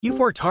You've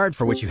worked hard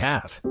for what you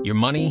have. Your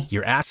money,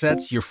 your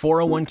assets, your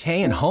 401k,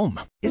 and home.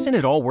 Isn't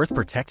it all worth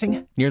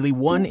protecting? Nearly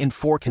 1 in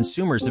 4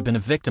 consumers have been a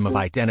victim of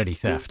identity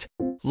theft.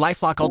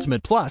 LifeLock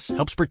Ultimate Plus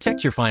helps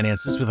protect your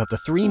finances with up to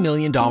 $3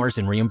 million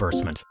in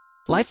reimbursement.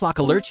 LifeLock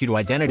alerts you to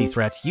identity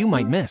threats you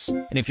might miss.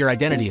 And if your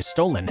identity is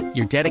stolen,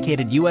 your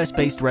dedicated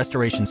U.S.-based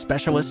restoration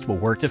specialist will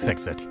work to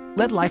fix it.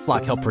 Let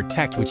LifeLock help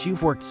protect what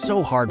you've worked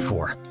so hard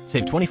for.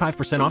 Save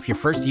 25% off your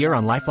first year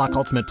on LifeLock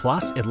Ultimate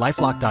Plus at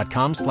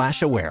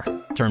LifeLock.com/aware.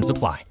 Terms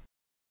apply.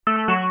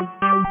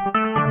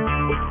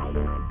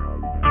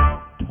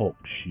 Talk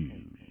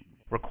shoes.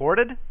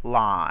 Recorded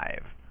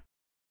live.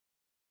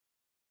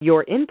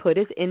 Your input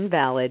is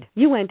invalid.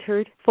 You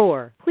entered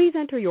 4. Please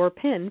enter your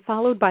PIN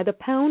followed by the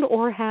pound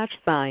or hash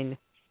sign.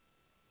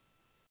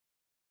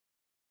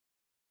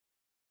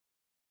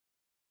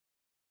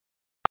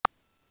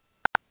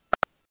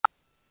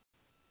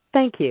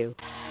 Thank you.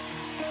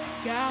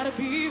 Gotta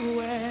be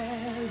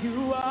where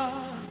you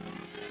are.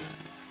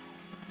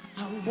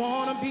 I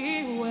wanna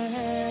be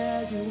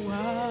where you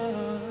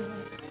are.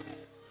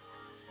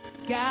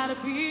 Gotta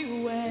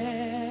be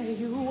where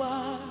you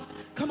are.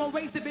 Come on,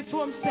 raise it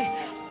before him, say,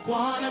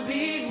 wanna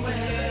be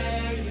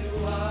where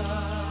you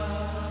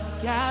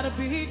are. Gotta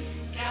be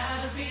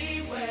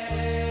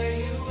where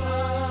you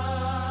are.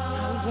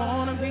 I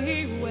wanna be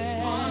where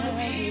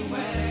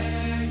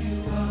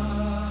you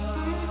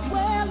are.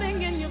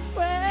 Dwelling in your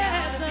presence.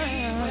 Gotta be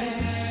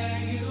where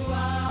you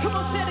are. Come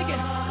on, say it again.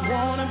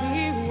 Wanna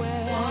be where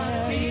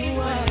you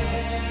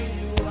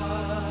are.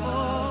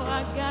 Oh,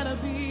 I gotta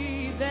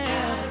be there.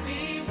 Gotta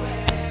be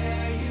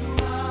where you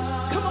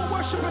are. Come on,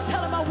 worshiper,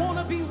 tell him I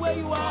wanna be where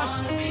you are.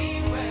 Wanna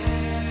be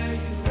where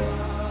you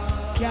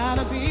are.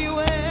 Gotta be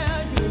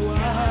where you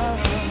are.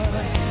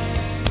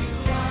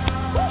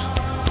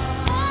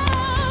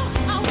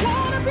 I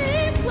wanna be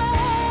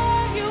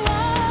where you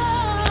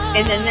are.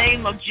 In the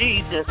name of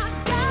Jesus,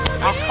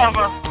 I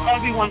cover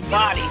everyone's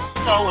body,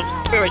 soul,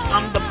 and spirit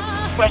under the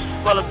precious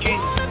blood of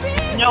Jesus.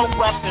 No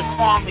weapon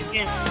formed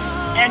against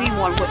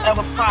anyone will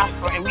ever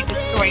prosper, and we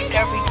destroy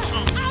every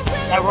tongue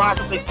that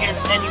rises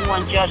against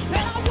anyone's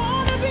judgment.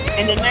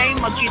 In the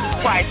name of Jesus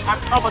Christ, I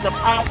cover the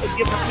power of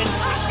forgiveness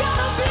ministry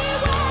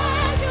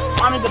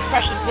under the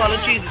precious blood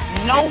of Jesus.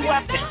 No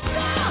weapon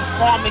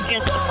formed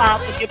against the power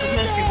of forgiveness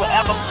ministry will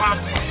ever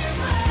prosper,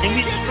 and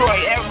we destroy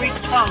every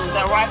tongue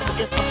that rises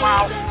against the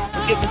power of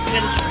forgiveness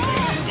ministry.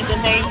 In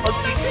the name of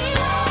Jesus,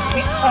 we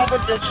cover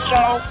the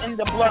show in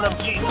the blood of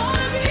Jesus.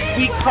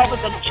 We cover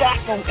the chat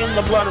room in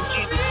the blood of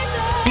Jesus.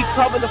 We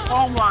cover the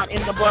phone line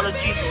in the blood of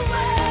Jesus.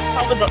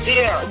 Cover the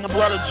air in the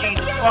blood of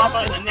Jesus.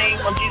 Father, in the name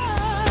of Jesus,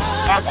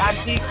 as I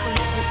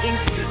decrease you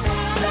increase.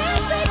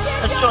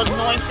 Let your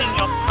anointing,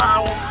 your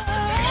power,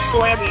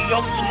 destroy every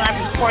yoke tonight.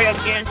 We pray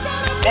against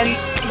any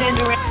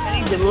hindrance,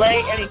 any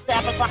delay, any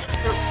sabotage.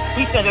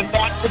 We send it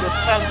back to the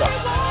sender.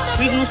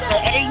 We loose the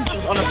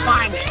angels on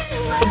assignment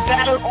to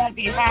battle on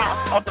behalf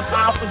of the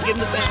power of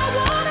forgiveness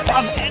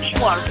of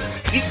anyone.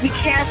 We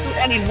cancel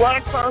any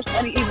word curse,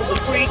 any evil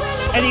decree,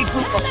 any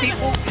group of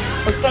people.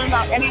 We're sending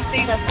out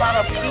anything that's not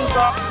of you,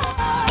 God.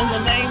 In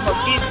the name of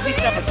Jesus, we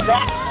send it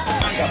back.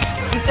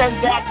 We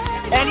send back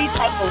any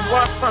type of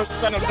word curse,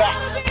 send it back.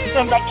 We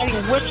send back any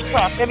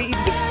witchcraft, any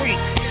evil decree,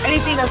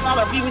 anything that's not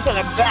of you, we send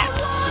it back.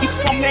 We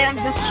command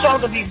this show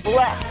to be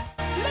blessed.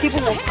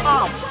 People will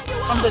come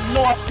from the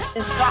north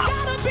and south.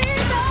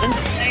 In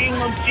the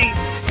name of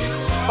Jesus.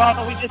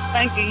 Father, we just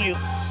thanking you.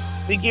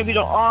 We give you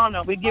the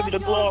honor. We give you the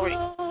glory.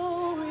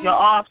 You're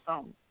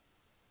awesome.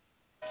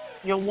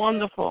 You're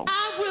wonderful.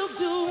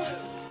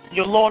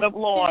 You're Lord of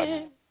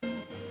Lords.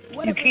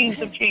 You Kings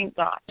of Kings,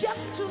 God.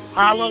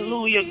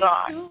 Hallelujah,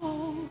 God.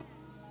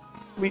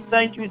 We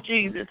thank you,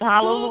 Jesus.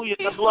 Hallelujah,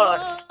 the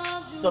blood.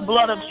 The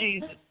blood of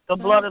Jesus. The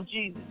blood of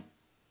Jesus.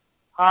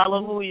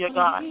 Hallelujah,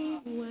 God.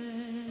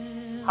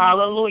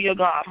 Hallelujah,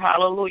 God.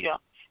 Hallelujah.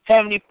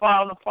 Heavenly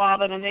Father,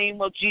 Father, in the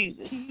name of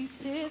Jesus,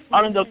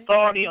 under the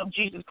authority of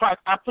Jesus Christ,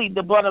 I plead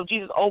the blood of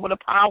Jesus over the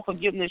Power of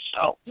Forgiveness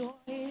show.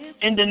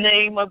 In the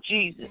name of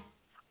Jesus,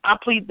 I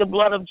plead the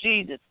blood of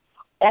Jesus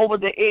over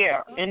the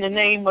air. In the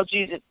name of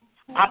Jesus,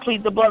 I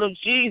plead the blood of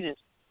Jesus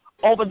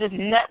over this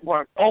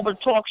network, over the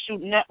Talk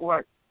Shoot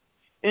Network.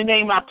 In the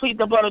name, I plead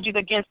the blood of Jesus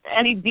against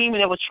any demon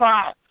that would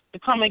try to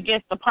come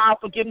against the Power of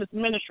Forgiveness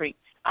ministry.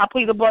 I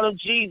plead the blood of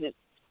Jesus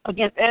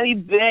against any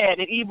bad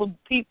and evil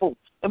people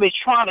that may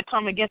try to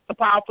come against the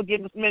Power of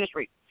Forgiveness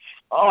ministry.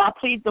 Oh, I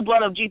plead the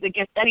blood of Jesus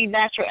against any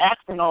natural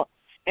accident or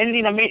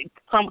anything that may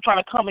try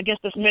to come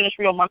against this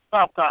ministry or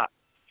myself, God.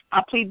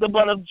 I plead the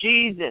blood of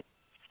Jesus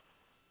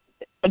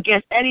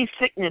against any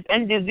sickness,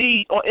 any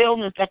disease or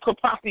illness that could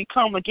possibly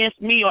come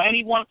against me or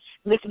anyone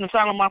listening to the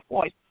sound of my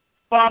voice.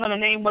 Father, in the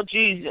name of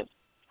Jesus,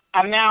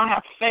 I now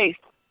have faith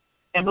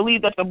and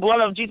believe that the blood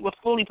of Jesus will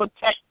fully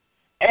protect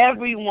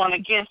everyone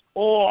against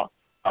all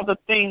of the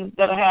things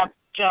that I have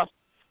just.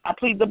 I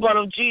plead the blood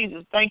of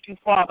Jesus. Thank you,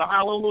 Father.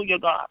 Hallelujah,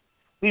 God.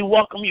 We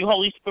welcome you,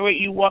 Holy Spirit.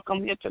 You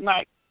welcome here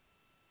tonight.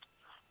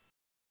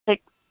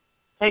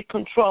 Take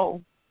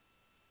control.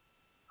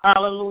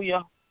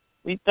 Hallelujah.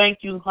 We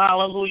thank you.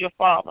 Hallelujah,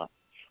 Father.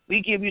 We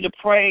give you the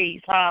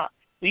praise.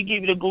 We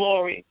give you the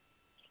glory.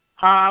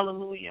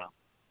 Hallelujah.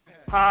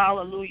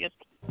 Hallelujah.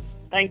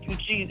 Thank you,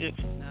 Jesus.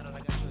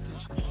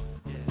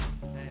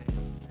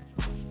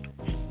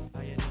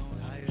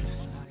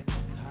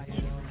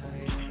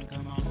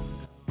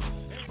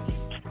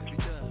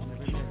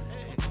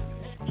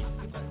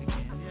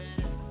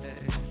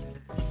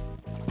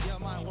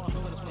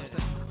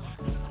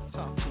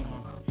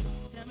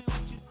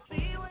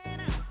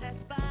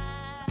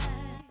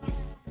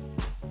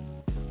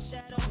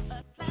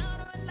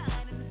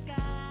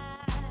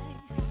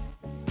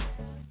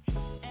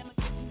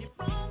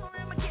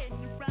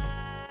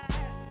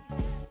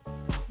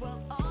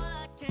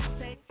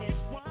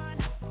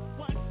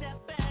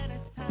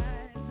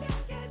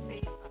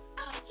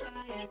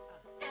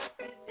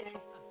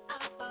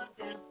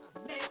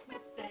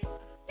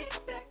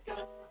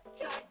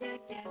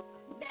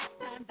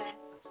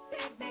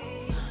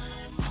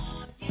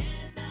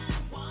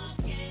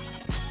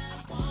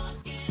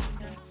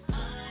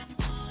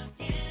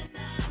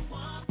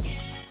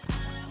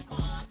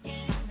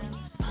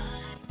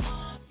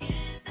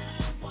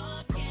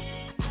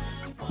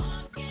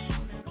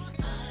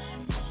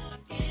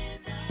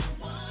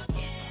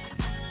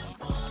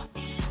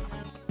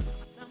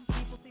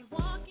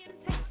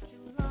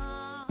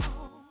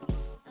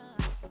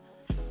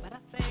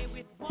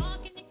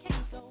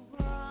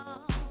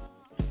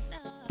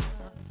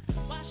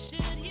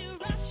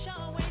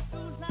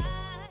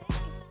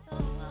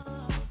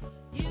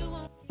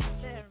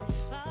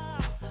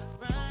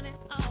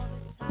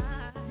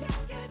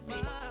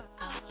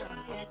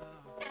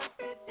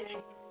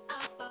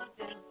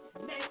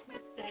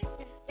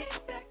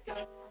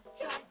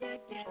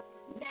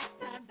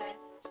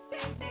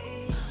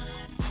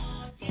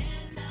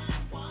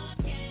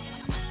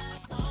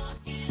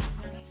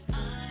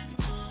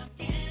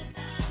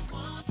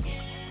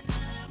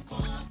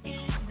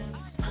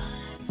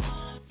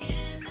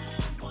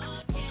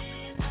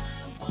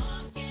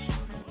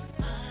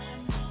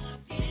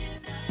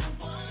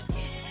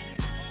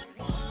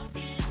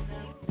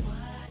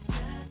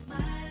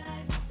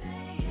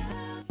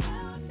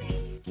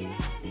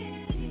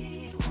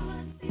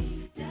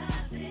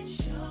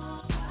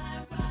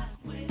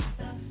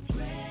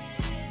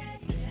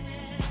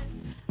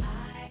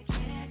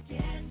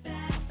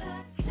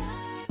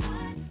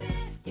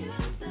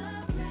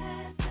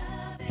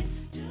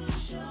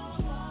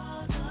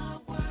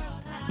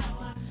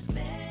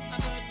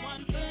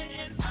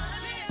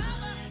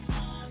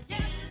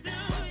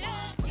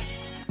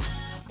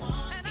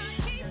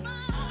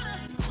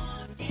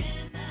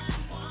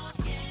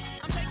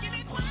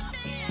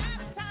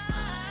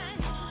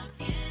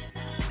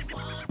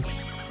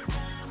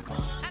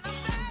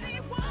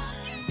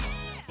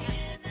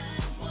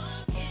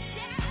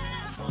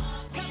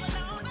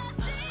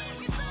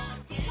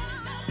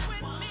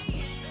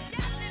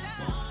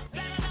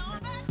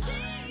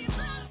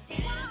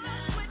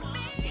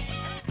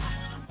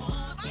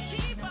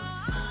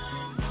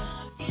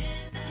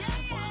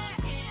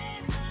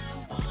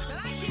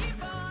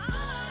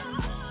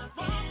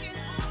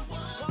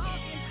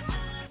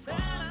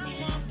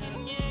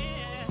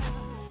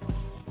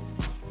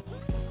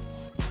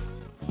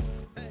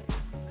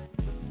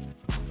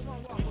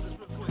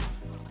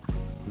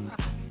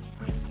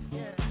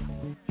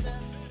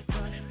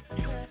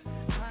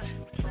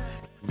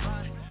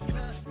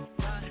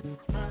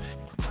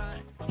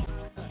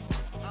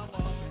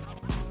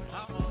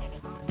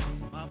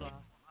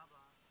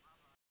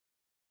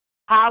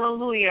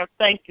 Hallelujah.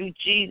 Thank you,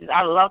 Jesus.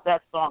 I love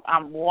that song.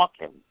 I'm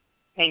walking.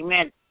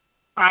 Amen.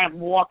 I am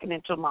walking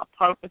into my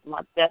purpose, my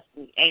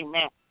destiny.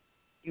 Amen.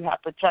 You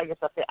have to tell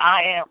yourself that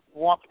I am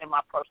walking in my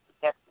purpose and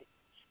destiny.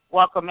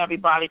 Welcome,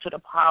 everybody, to the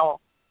Power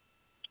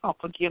of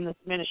Forgiveness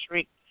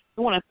Ministry.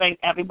 We want to thank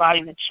everybody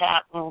in the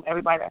chat room,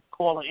 everybody that's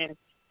calling in.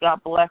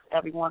 God bless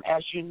everyone.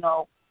 As you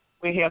know,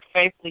 we're here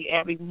faithfully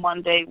every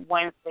Monday,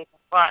 Wednesday,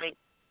 and Friday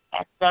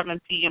at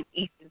 7 p.m.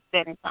 Eastern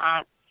Standard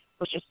Time,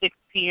 which is 6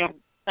 p.m.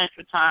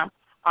 Central Time.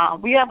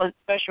 We have a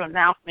special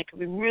announcement because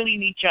we really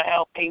need your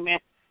help. Amen.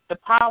 The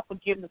Power of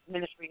Forgiveness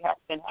Ministry has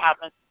been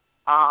having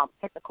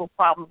technical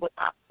problems with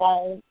our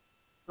phone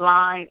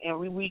line, and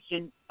we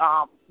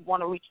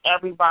want to reach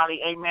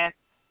everybody. Amen.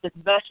 This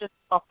message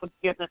of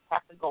forgiveness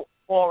has to go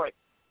forward.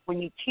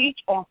 When you teach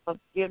on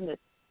forgiveness,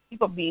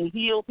 people being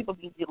healed, people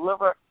being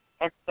delivered,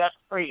 and set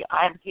free.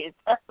 I am getting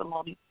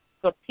testimonies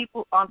so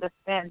people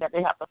understand that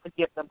they have to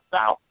forgive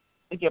themselves,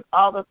 forgive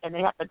others, and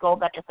they have to go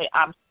back and say,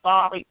 I'm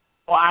sorry,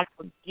 or I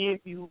forgive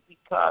you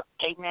because,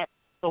 amen.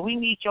 So we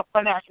need your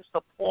financial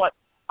support.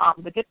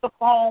 To get the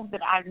phone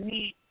that I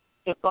need,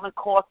 it's going to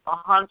cost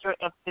 $150.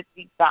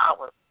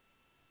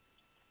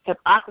 If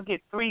I could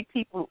get 3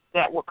 people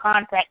that will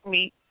contact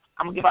me,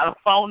 I'm going to give out a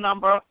phone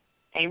number,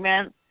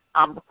 amen.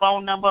 The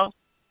phone number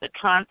to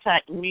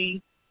contact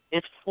me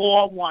is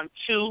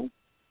 412.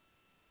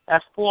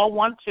 That's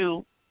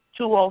 412-206-9376.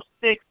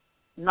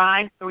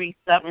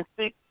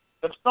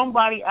 If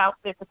somebody out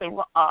there can say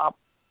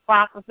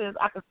processes,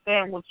 I can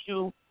stand with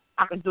you.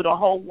 I can do the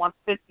whole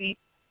 150.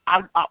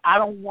 I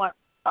don't want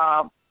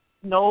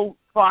no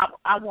So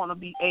I want to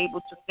be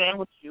able to stand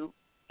with you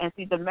and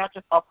see the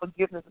message of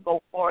forgiveness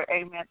go forward.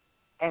 Amen.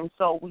 And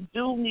so we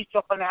do need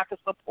your financial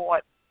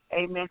support.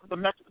 Amen. For the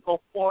message to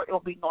go forward, it will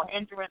be no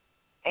hindrance.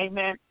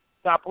 Amen.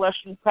 God bless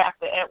you,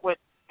 Pastor Edward.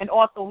 And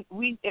also,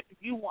 if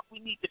you want, we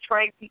need to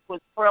train people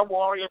as prayer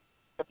warriors.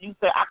 If you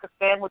say, I can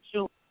stand with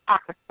you, I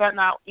can send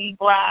out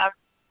e-blast,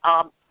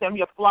 send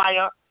me a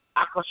flyer,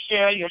 I can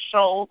share your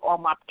shows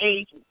on my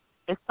page.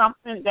 It's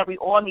something that we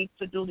all need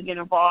to do to get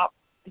involved,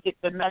 to get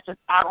the message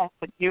out on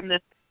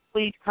forgiveness.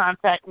 Please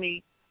contact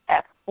me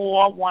at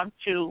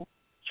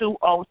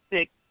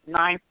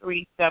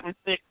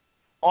 412-206-9376.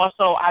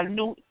 Also, our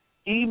new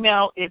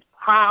email is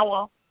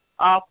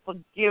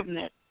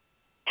powerofforgiveness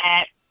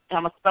at,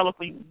 I'm going to spell it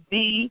for you,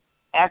 B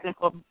as in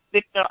for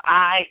Victor,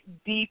 I,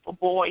 D for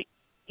boy,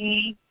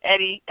 E,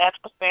 Eddie, S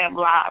for Sam,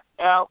 Live,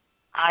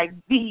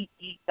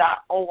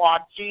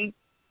 LIVE.org.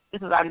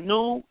 This is our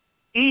new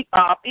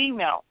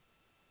email.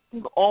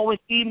 You can always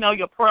email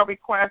your prayer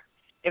requests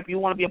if you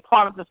want to be a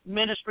part of this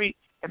ministry,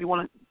 if you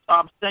want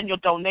to send your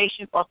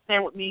donations or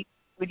stand with me.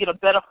 We get a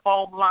better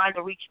phone line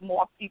to reach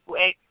more people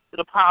to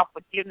the power of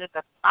forgiveness.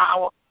 That's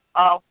power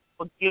of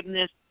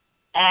forgiveness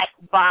at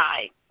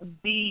Vive,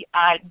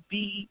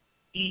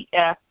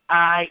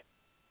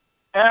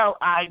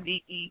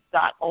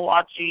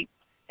 BIBESILIVE.org.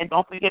 And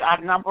don't forget,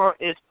 our number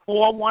is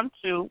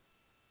 412-206-9376.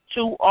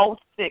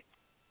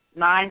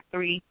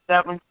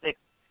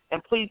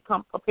 And please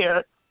come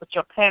prepared with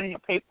your pen, your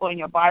paper, and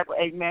your Bible.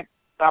 Amen.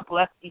 God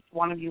bless each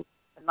one of you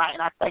tonight.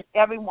 And I thank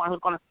everyone who's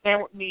going to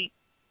stand with me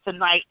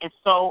tonight and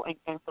sow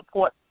and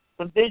support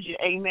the vision.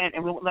 Amen.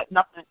 And we won't let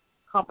nothing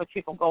come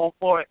between from going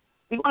forward.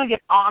 We want to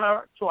give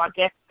honor to our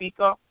guest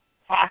speaker,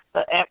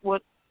 Pastor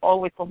Edward, all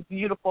the way from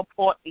beautiful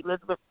Port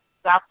Elizabeth,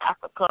 South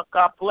Africa.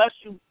 God bless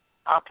you,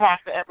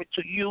 Pastor Edward,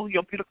 to you,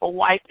 your beautiful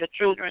wife, your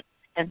children,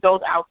 and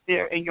those out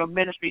there in your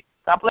ministry.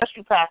 God bless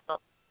you, Pastor.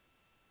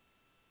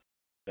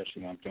 Yes,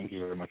 ma'am. Thank you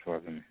very much for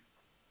having me.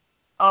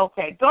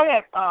 Okay. Go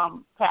ahead,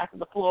 Pastor.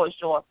 The floor is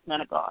yours,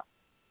 man of God.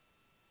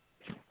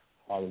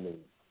 Hallelujah.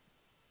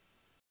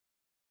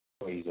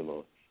 Praise the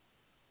Lord.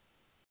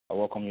 I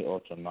welcome you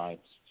all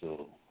tonight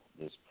to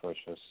this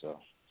precious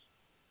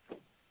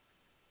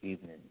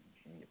evening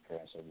in the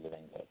presence of the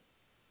living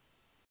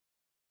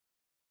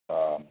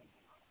God.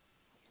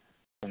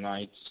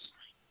 Tonight,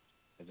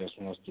 I just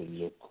want us to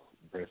look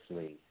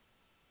briefly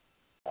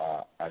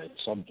at a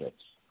subject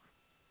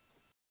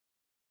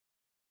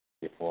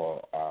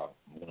before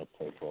I'm going to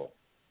pray for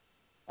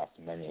as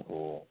many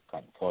who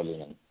can call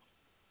in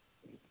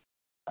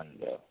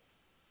and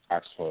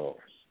ask for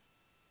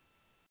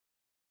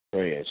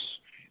prayers,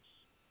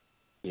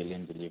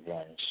 healing,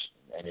 deliverance,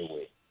 in any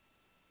way.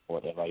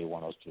 Whatever you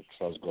want us to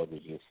trust God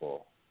with you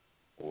for,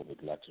 we'll be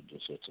glad to do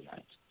so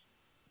tonight.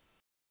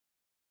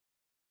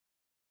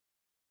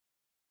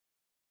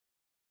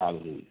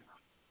 Hallelujah.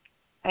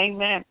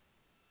 Amen.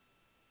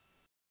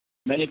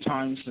 Many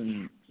times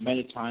and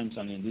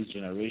in this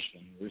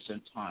generation,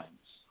 recent times,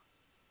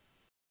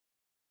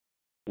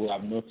 we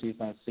have noticed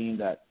and seen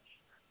that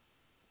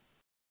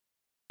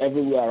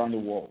everywhere around the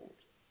world,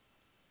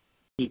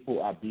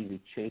 people are busy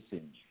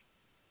chasing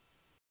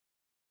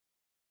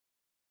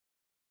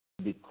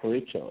the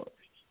creature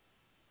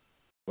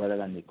rather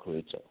than the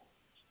creator.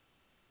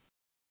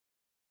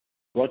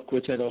 God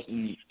created us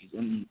in His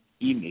own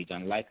image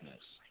and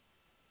likeness,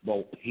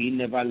 but He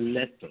never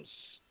left us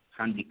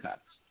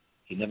handicapped.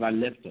 He never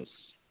left us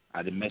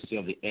at the mercy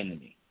of the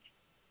enemy.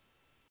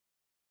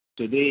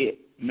 Today,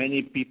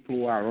 many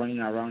people are running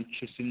around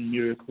chasing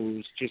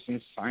miracles, chasing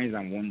signs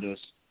and wonders.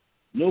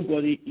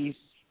 Nobody is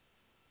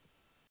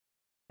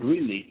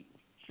really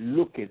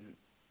looking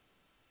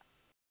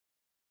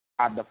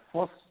at the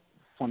first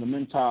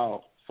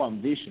fundamental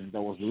foundation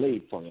that was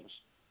laid for us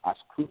as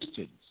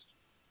Christians,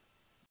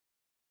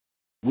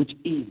 which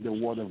is the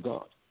Word of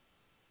God.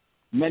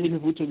 Many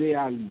people today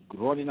are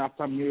running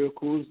after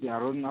miracles, they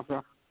are running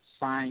after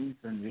signs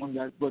and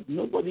wonders, but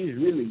nobody is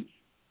really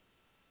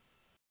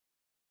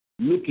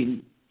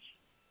looking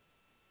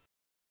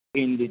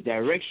in the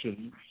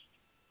direction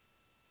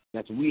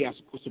that we are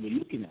supposed to be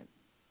looking at.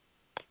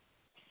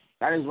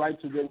 That is why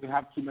today we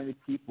have too many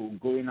people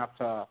going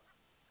after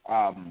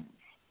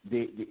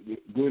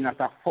going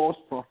after false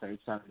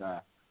prophets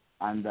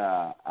and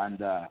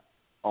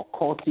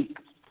occultic,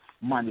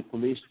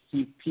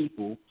 manipulative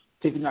people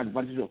taking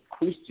advantage of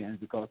Christians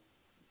because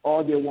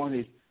all they want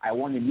is, I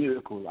want a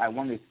miracle, I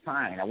want a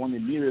sign, I want a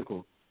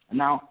miracle.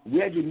 Now,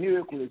 where the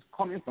miracle is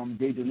coming from,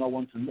 they do not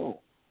want to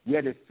know.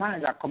 Where the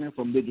signs are coming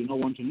from, they do not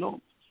want to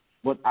know.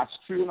 But as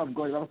children of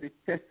God, it says,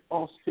 test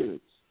all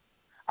spirits.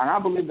 And I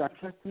believe that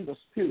testing the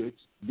spirits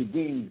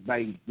begins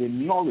by the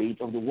knowledge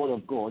of the Word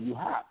of God you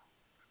have.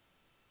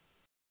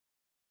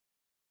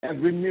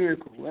 Every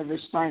miracle, every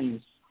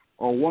sign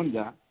or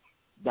wonder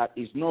that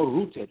is not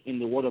rooted in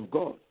the Word of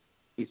God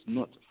is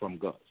not from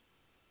God.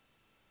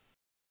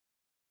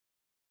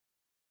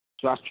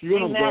 So as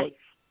children of God,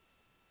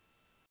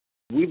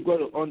 we've got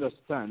to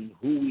understand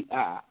who we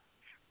are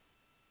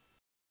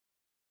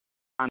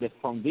and the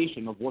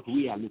foundation of what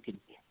we are looking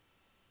for.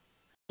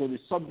 So the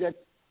subject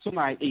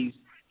tonight is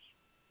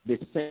the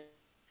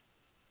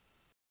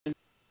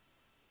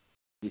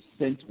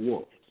sent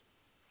word.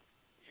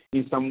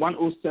 In Psalm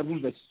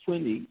 107, verse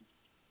 20,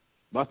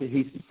 but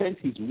he sent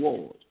his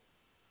word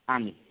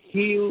and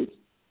healed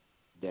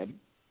them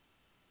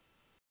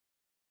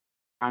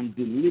and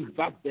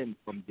delivered them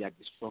from their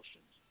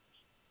destructions.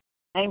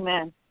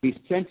 Amen. He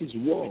sent his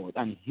word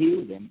and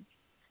healed them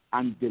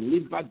and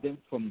delivered them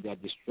from their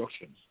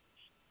destructions.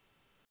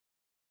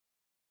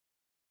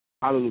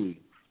 Hallelujah.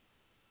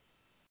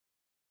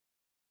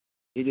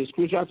 It is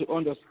crucial to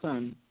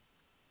understand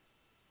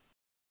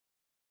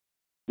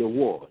the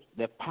word,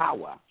 the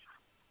power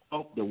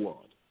of the word.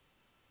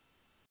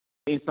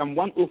 In Psalm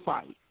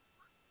 105,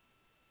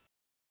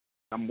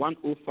 Psalm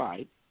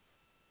 105,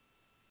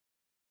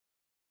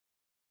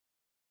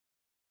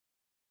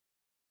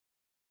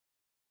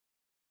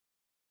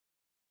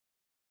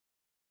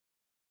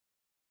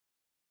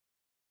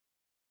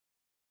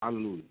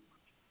 hallelujah.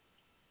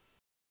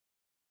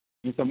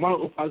 In Psalm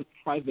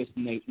 105, verse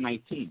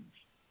 19,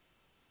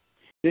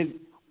 says,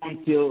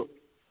 until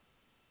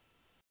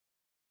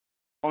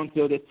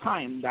the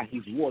time that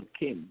his word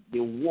came, the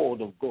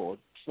word of God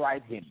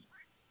tried him.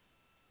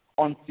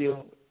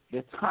 Until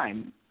the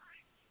time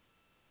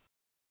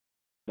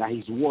that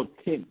his word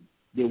came,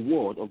 the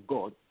word of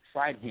God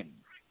tried him.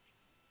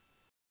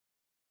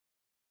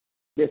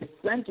 The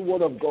sent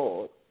word of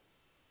God,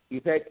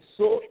 he said,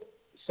 so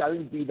shall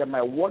it be that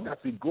my word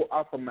that will go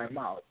out from my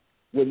mouth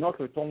will not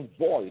return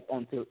void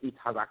until it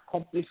has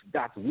accomplished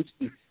that which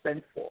is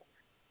sent for.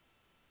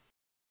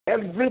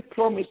 Every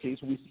promises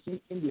we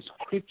see in the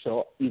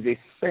scripture is a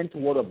sent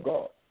word of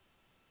God.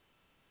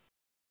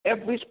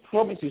 Every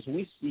promises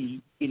we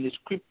see in the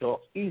scripture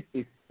is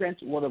a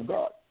sent word of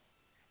God.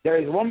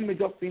 There is one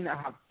major thing I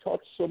have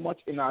taught so much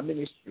in our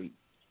ministry,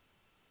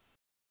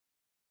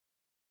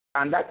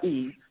 and that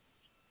is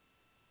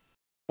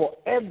for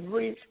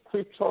every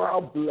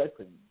scriptural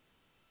blessing,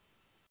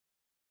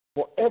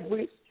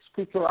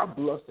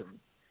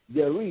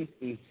 there is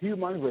a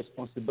human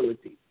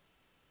responsibility.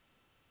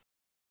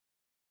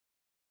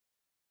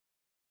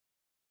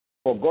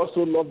 For God so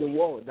loved the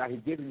world that he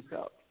gave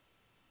himself.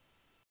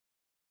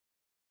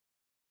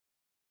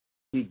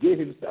 He gave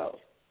himself.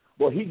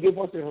 But he gave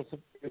us a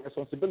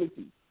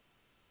responsibility.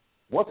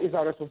 What is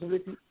our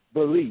responsibility?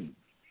 Believe.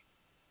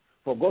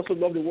 For God so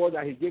loved the world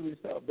that he gave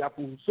himself, that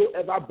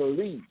whosoever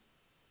believes,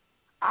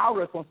 our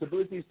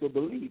responsibility is to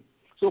believe.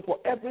 So for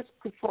every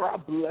scriptural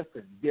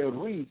blessing, there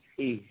is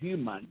a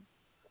human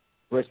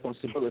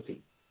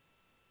responsibility.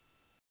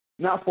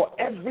 Now, for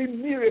every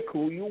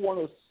miracle you want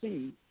to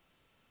see,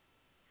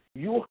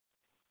 you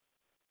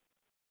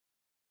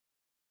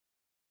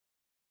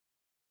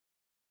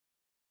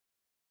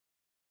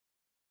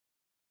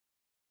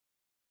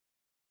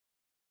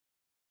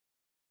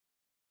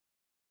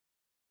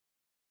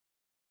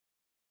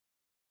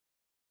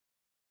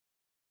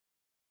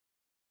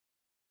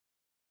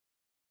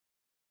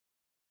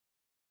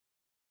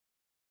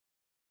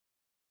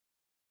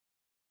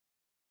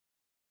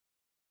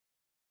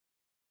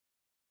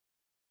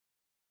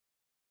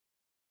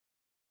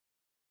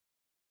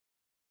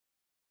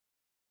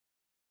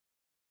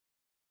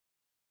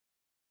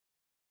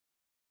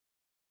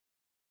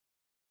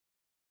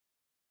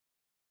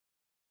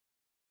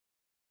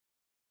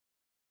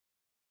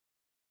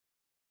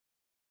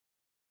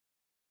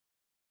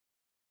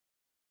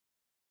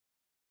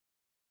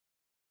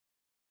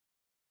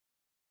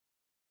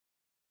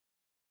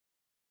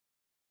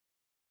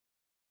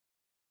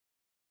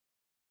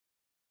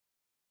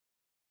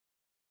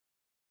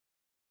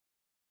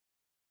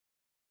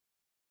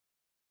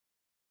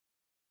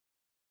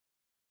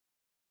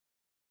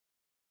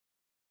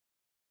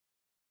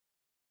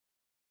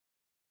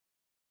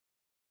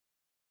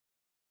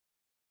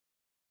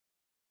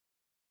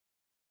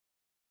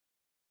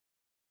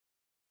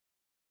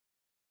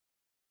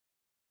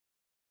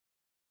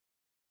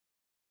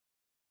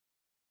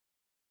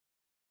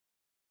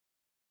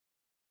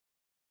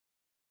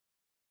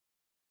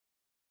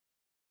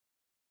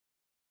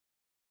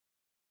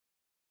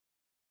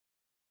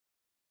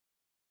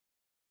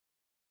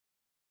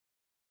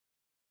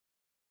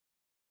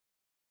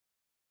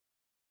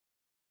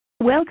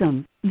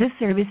Welcome. This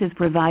service is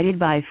provided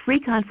by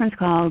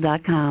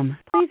freeconferencecall.com.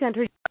 Please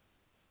enter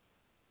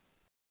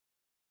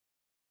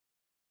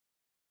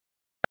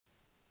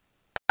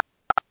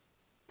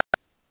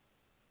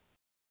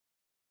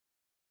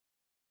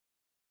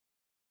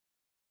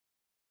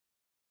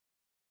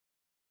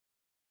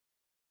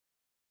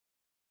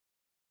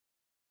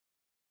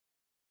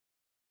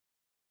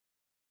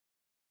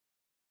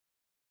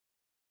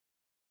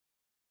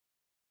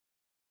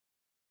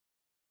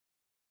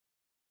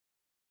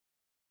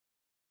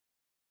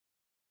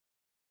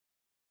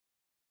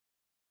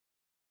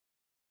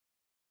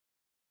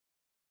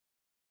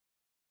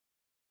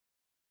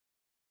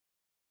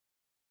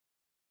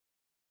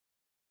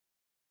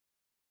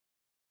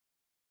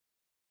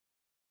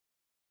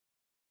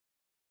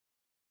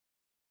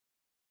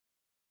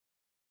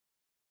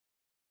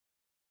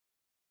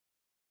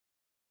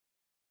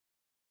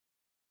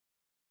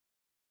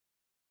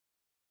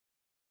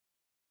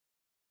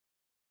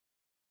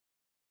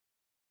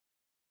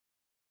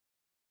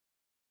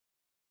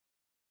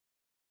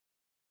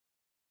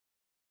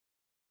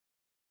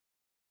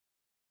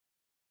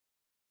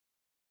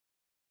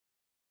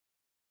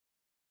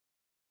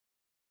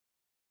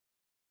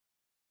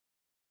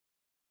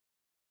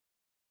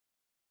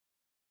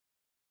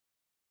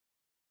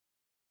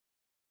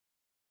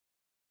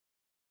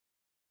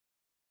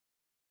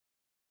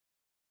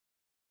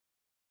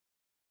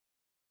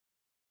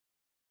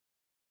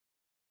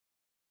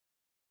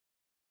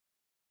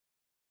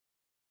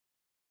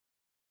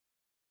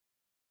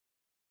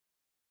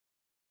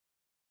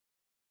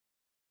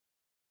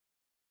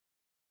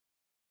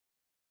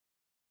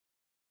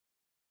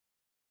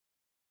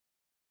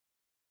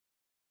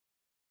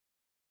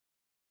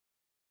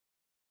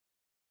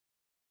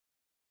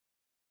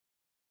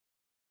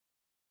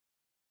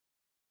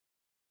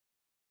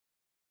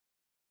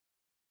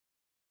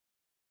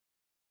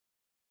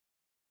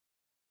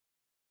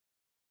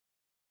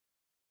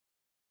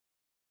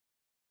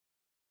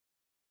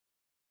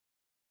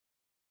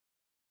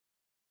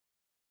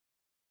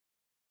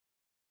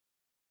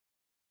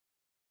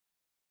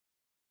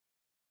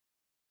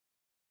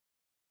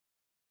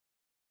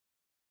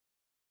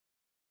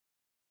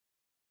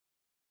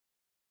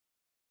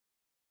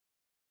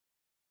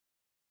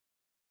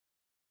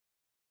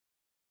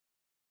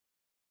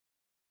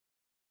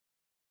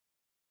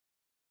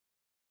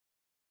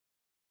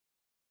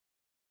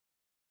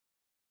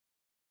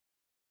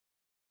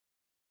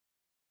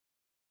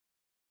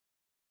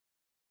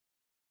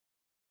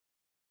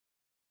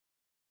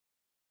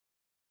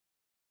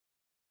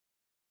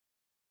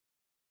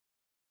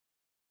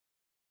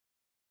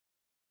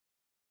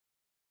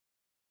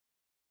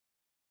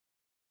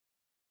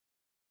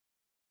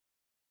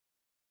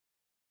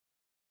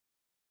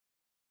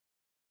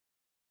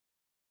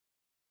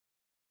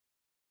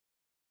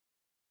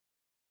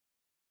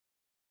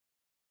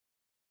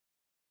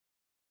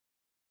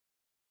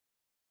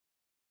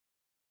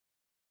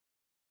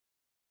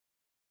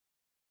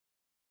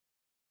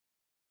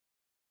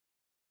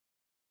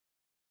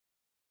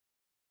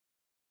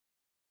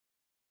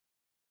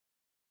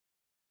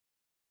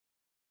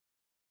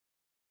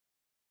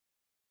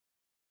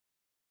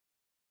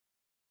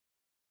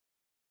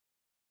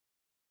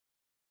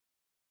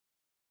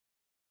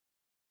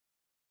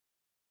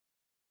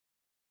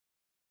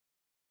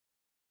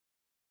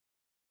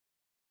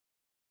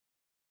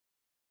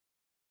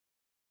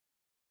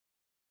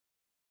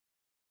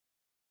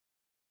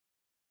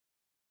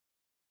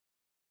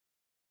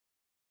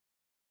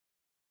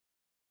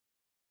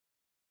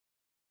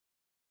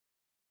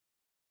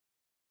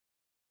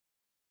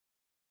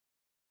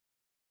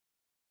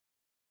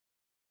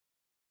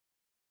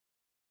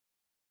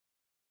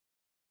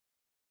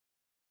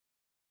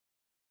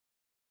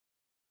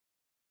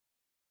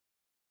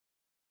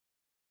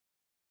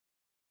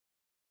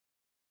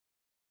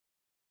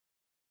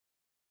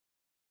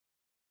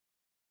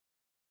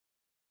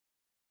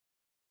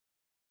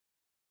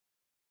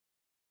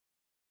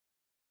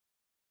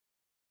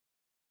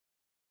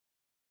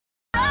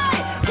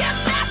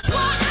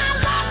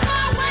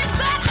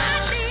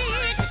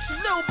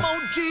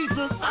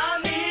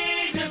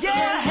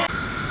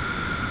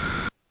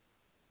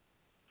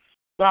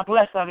God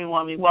bless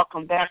everyone. We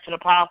welcome back to the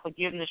Power of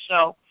Forgiveness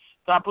show.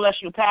 God bless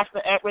you.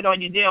 Pastor Edward, are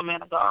you there,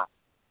 man of God?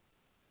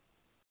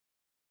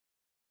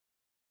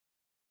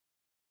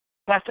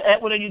 Pastor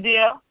Edward, are you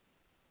there?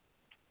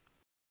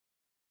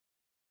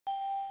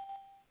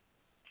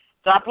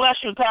 God bless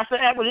you. Pastor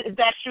Edward, is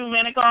that you,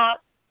 man of God?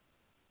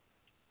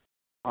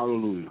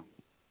 Hallelujah.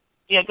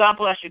 Yeah, God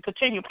bless you.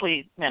 Continue,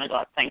 please, man of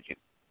God. Thank you.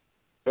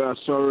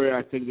 Sorry,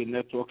 I think the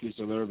network is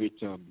a little bit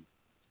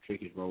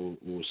tricky, but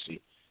we'll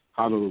see.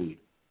 Hallelujah.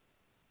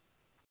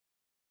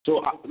 So,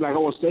 like I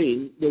was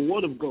saying, the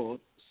Word of God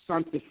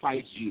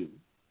sanctifies you.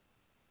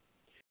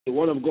 The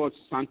Word of God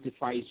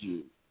sanctifies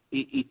you.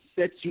 It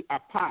sets you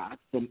apart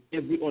from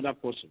every other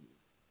person.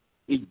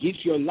 It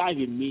gives your life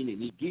a meaning.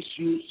 It gives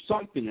you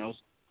something else.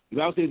 The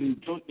Bible says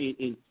in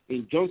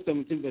John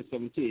 17, verse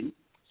 17,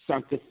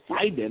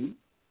 sanctify them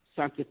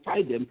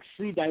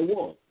through thy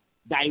word.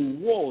 Thy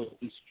word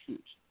is truth.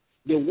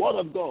 The Word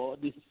of God,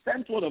 the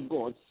sent Word of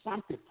God,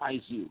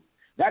 sanctifies you.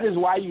 That is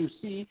why you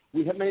see,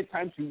 we have many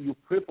times you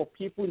pray for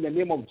people in the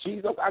name of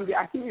Jesus and they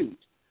are healed.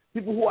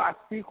 People who are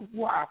sick,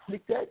 who are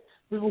afflicted,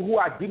 people who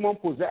are demon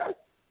possessed,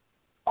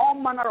 all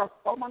manner of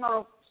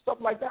stuff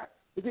like that.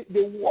 You see,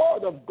 the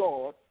Word of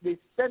God, the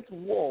sent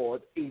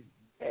Word, is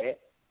there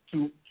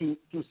to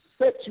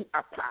set you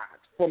apart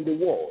from the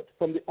world,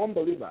 from the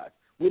unbelievers.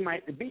 We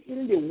might be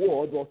in the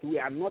world, but we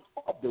are not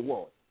of the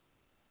world.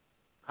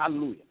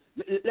 Hallelujah.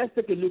 Let's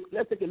take a look.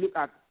 Let's take a look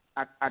at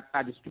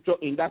the scripture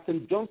in that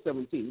same John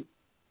 17.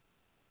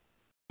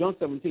 John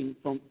 17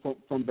 from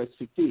verse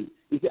 15.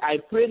 He said, I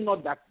pray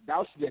not that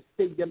thou shouldest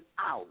take them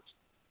out.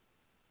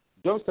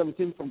 John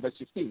 17 from verse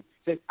 15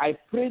 says, I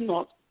pray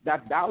not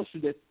that thou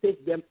shouldest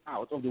take them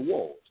out of the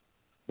world,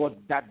 but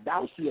that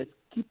thou shouldest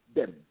keep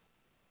them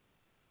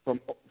from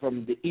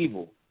the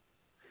evil.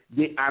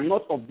 They are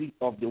not of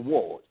the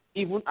world,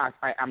 even as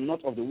I am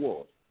not of the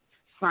world.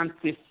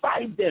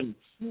 Sanctify them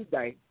through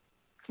thy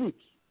truth.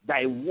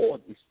 Thy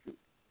word is truth.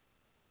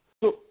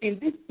 So in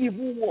this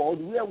evil world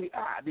where we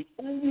are,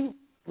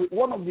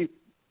 one of the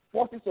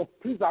forces of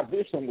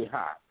preservation we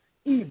have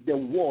is the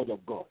Word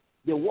of God.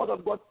 The Word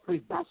of God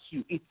preserves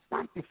you. It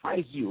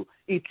sanctifies you.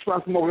 It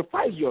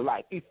transmogrifies your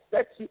life. It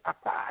sets you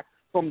apart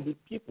from the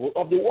people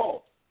of the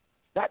world.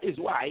 That is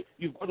why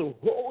you've got to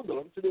hold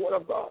on to the Word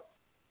of God.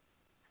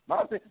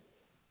 I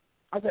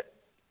said,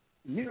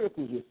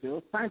 miracles will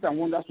fail, signs and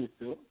wonders will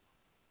fail,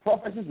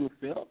 prophecies will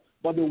fail,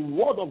 but the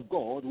Word of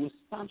God will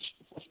stand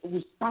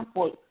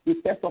for the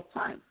test of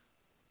time.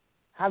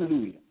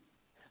 Hallelujah.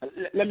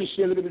 Let me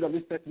share a little bit of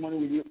this testimony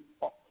with you.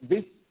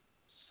 This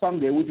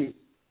Sunday, which is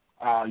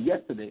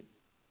yesterday,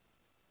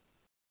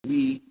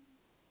 we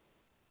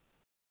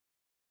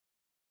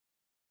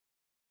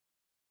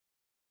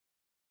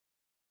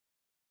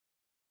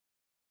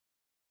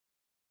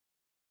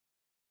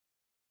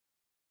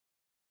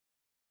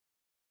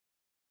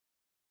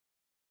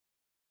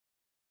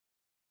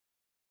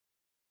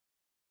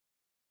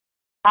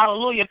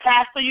Hallelujah.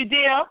 Pastor, you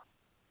there?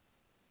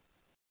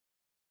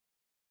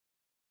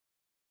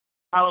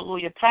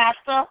 Hallelujah.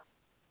 Pastor,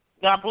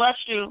 God bless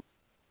you.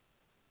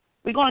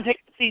 We're going to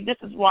this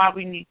is why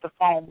we need the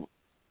phone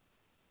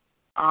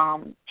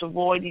to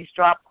avoid these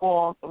drop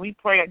calls. So we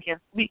pray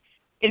against,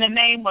 in the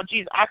name of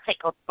Jesus, I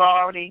take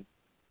authority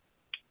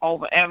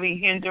over every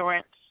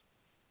hindrance,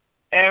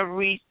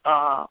 we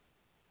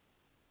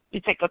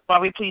take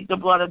authority, we plead the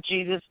blood of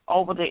Jesus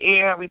over the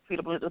air, we plead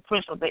the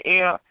prince of the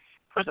air,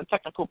 prince of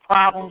technical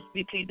problems,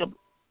 we plead the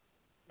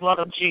blood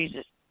of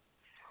Jesus.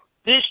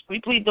 We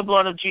plead the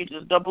blood of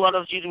Jesus. The blood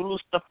of Jesus, we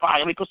loose the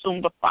fire. We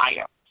consume the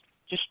fire.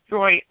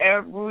 Destroy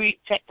every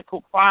technical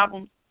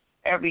problem,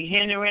 every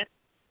hindrance,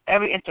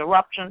 every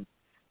interruption.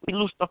 We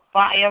loose the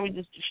fire. We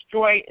just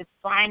destroy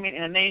assignment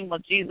in the name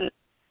of Jesus.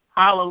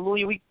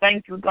 Hallelujah. We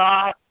thank you,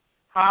 God.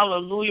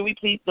 Hallelujah. We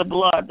plead the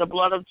blood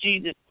of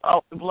Jesus.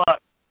 Oh, the blood.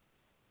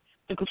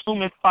 The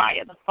consuming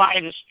fire. The fire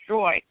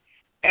destroy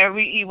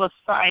every evil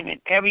assignment,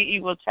 every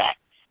evil attack.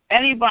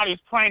 Anybody's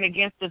praying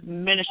against this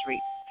ministry,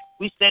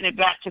 we send it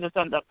back to the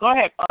thunder. Go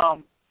ahead,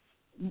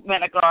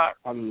 man of God.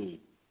 Hallelujah.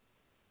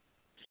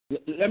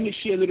 Let me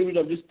share a little bit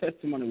of this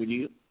testimony with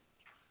you.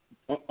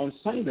 On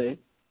Sunday,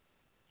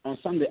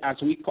 as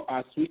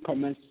we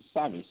commence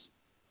service,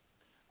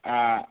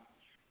 as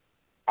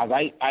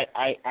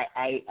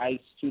I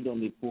stood on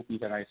the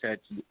pulpit and I said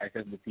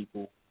to the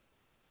people,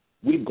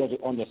 we've got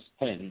to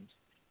understand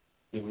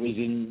the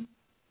reason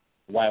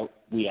why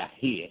we are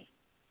here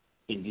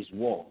in this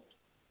world.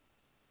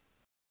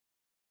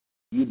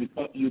 You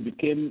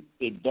became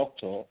a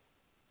doctor,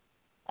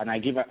 and I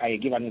give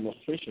an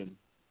illustration.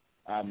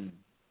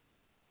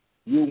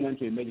 You went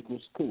to a medical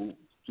school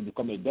to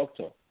become a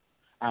doctor,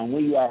 and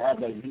when you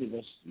arrived at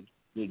university,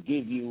 they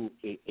gave you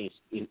a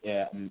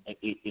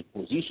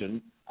position,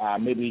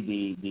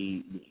 maybe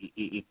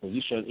a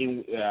position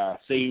in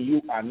saying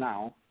you are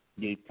now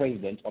the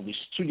president of the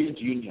student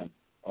union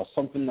or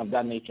something of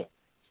that nature.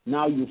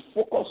 Now you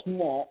focus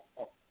more.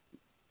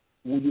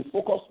 Would you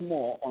focus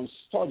more on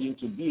studying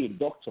to be a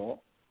doctor,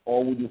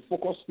 or would you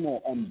focus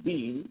more on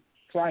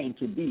trying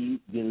to be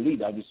the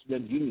leader of the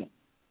student union?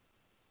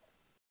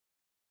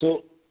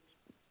 So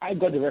I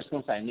got the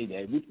response I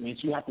needed, which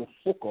means you have to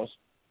focus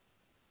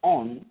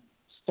on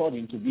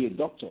studying to be a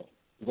doctor.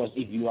 Because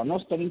if you are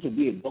not studying to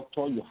be a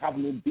doctor, you have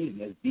no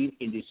business being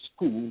in the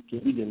school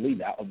to be the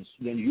leader of the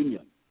student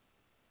union.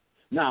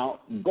 Now,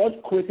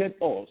 God created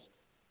us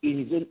in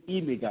his own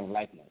image and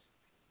likeness.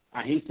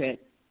 And he said,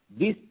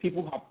 these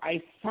people have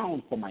I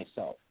found for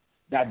myself,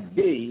 that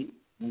they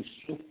will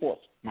show forth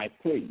my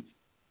praise.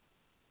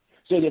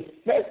 So the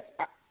first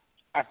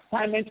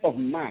assignment of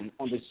man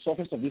on the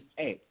surface of this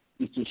earth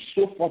is to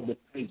show forth the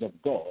praise of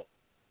God,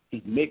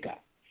 his maker.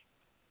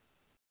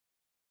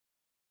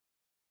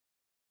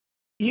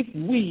 If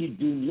we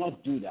do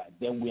not do that,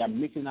 then we are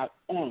missing out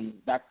on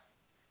that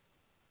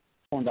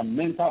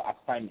fundamental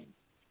assignment.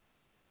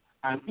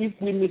 And if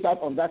we miss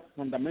out on that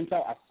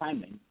fundamental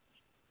assignment,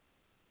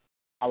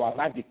 our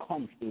life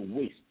becomes a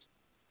waste.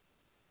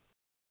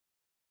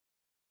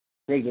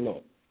 Praise the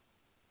Lord.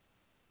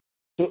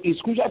 So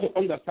it's crucial to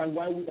understand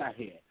why we are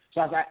here.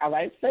 So as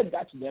I said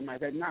that to them, I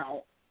said,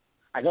 now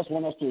I just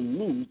want us to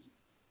lose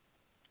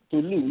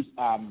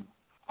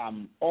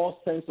all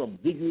sense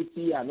of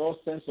dignity and all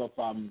sense of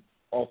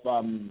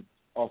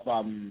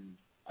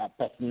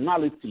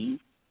personality,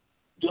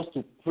 just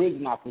to praise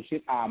and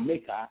appreciate our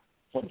Maker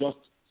for just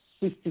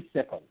 60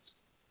 seconds.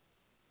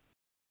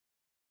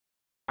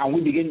 And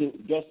we begin to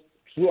just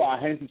throw our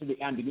hands into the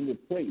air and begin to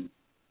praise.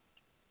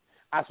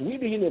 As we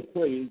begin to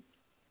praise,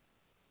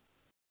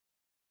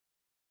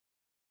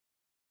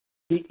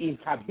 he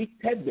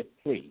inhabited the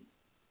praise,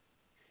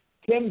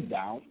 came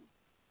down,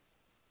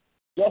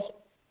 just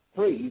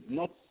praise,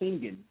 not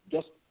singing,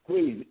 just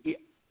praise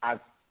as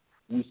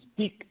we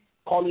speak,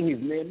 calling his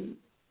name,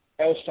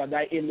 El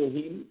Shaddai,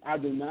 Elohim,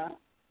 Adonai,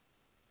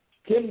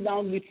 came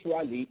down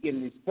literally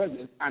in his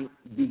presence and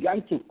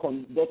began to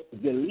conduct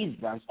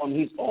deliverance on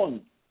his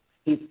own.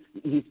 His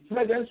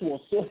presence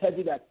was so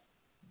heavy that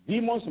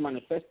demons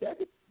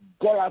manifested,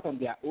 got out on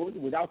their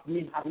own without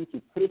me having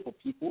to pray for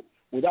people,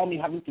 without me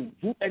having to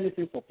do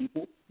anything for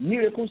people,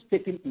 miracles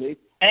taking place,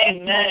 all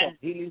manner of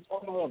healings,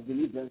 all manner of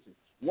deliverances.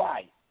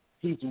 Why?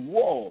 His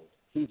word.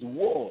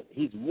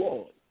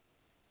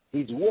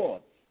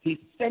 He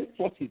sent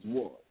forth his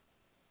word.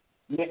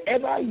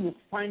 Wherever you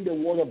find the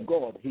word of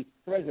God, his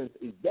presence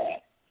is there.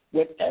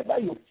 Wherever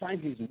you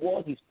find his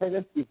word, his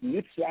presence is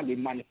literally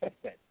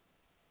manifested.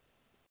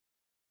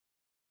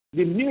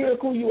 The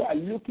miracle you are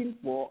looking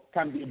for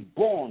can be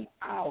born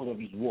out of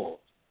his word.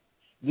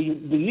 The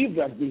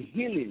deliverance, the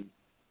healing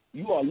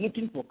you are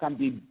looking for can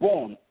be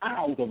born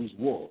out of his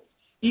word.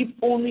 If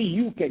only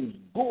you can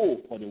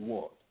go for the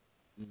word.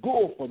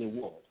 Go for the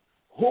word.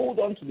 Hold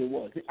on to the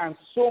word. And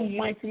so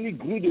mightily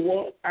grew the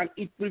word, and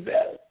it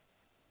prevailed.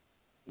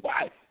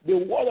 Why? The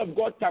word of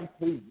God can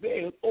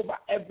prevail over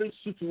every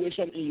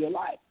situation in your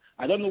life.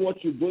 I don't know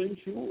what you're going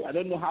through. I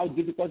don't know how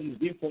difficult it's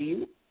been for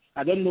you.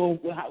 I don't know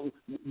how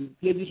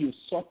places you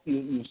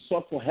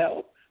sought for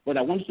help. But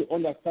I want you to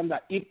understand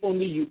that if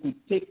only you could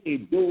take a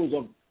dose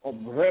of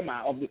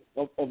Rhema, of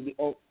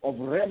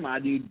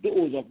Rhema, the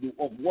dose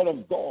of word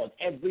of God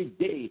every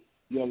day,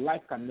 your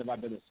life can never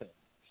be the same.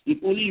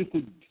 If only you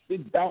could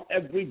sit down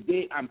every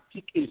day and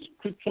pick a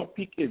scripture,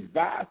 pick a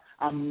verse,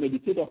 and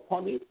meditate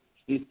upon it.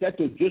 He said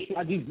to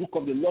Joshua, this book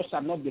of the law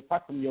shall not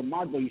depart from your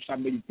mouth, but you shall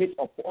meditate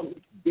upon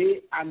it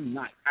day and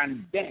night.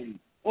 And then,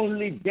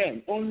 only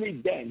then,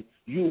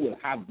 you will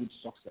have good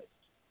success.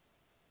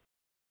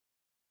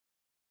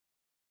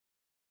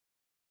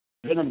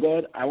 Children of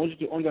God, I want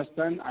you to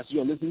understand, as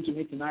you are listening to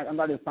me tonight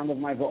under the sound of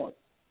my voice,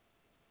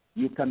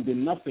 you can be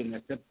nothing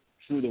except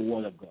through the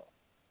word of God.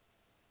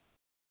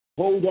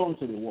 Hold on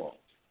to the word.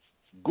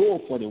 Go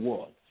for the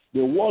word.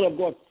 The word of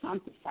God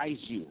sanctifies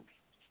you.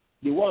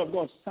 The word of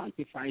God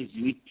sanctifies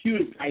you. It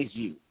purifies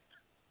you.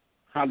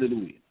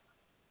 Hallelujah.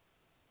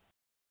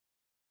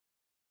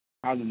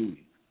 Hallelujah.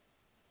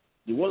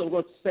 The word of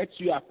God sets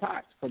you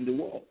apart from the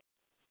world.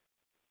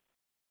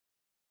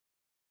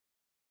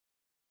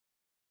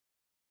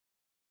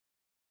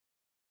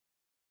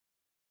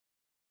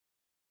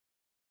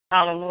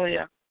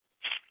 Hallelujah.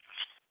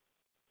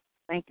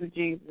 Thank you,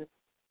 Jesus.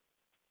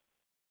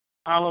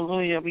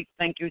 Hallelujah. We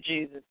thank you,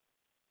 Jesus.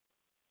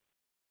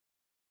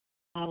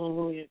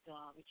 Hallelujah,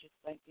 God. We just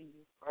thanking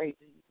you, praising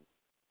you.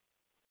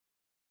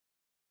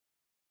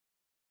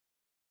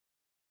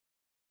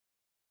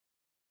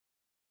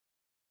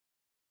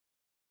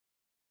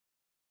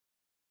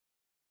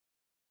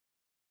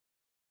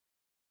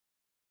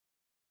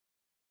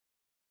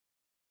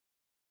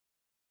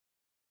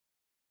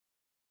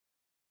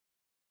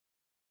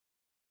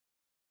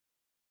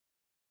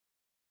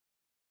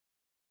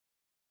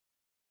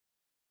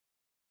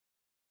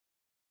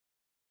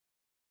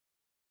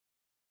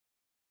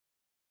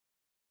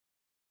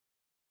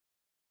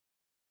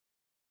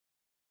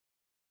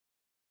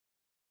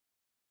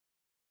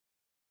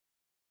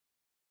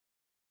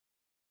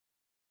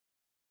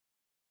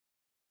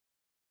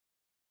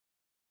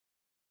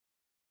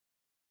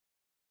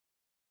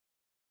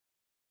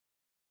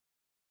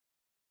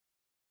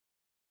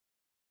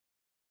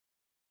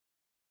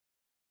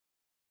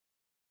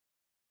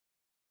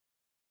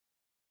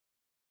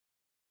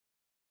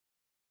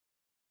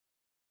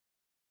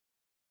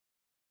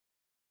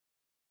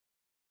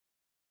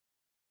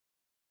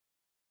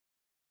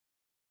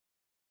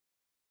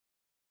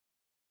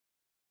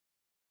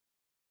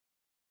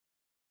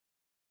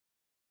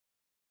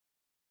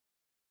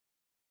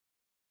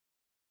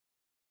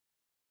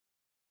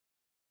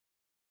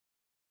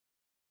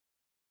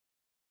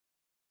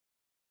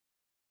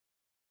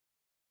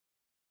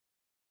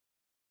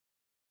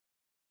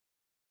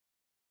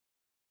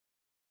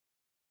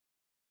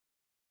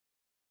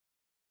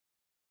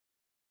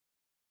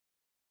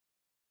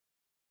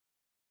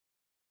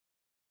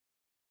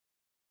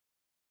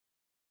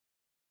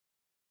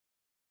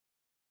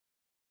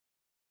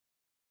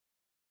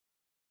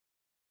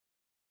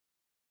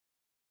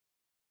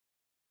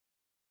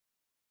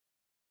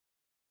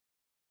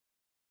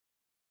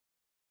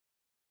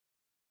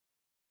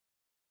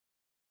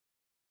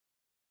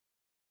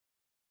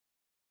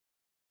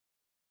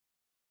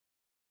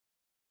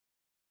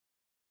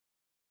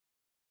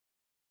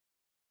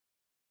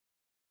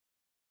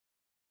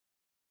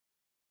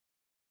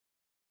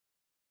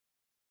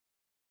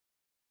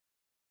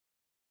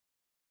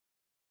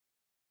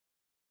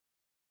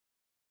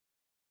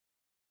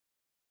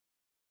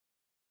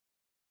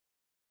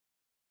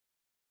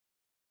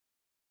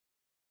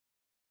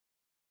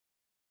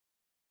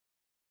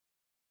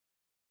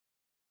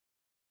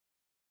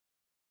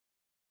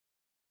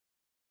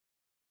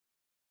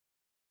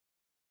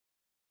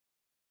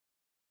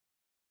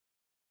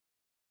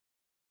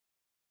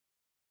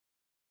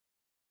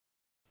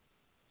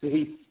 So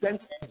he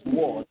sent his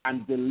word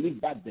and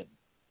delivered them.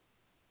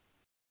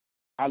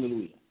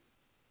 Hallelujah.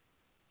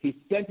 He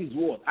sent his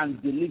word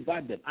and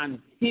delivered them and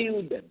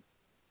healed them.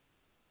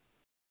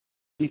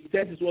 He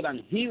sent his word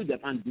and healed them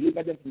and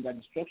delivered them from their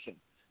destruction.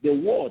 The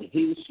word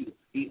heals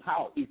you.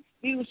 How? It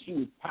fills you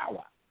with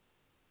power.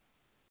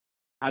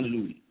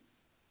 Hallelujah.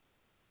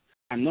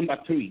 And number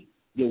 3,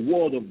 the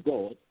word of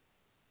God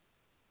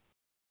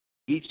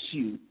gives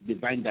you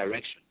divine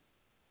direction.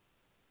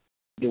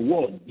 The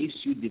word gives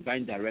you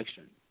divine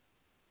direction.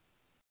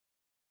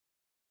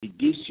 It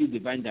gives you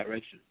divine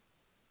direction.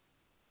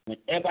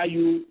 Whenever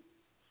you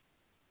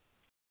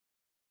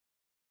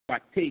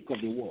partake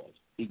of the word,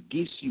 it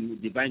gives you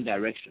divine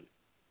direction.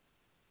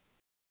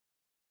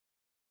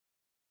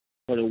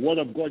 For the word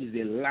of God is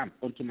a lamp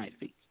unto my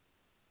feet.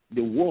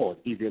 The word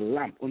is a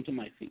lamp unto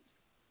my feet.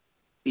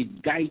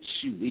 It guides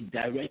you. It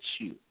directs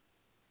you.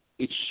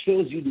 It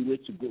shows you the way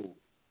to go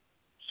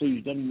so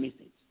you don't miss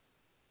it.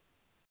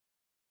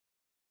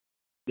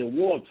 The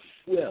word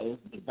fuels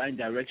divine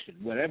direction.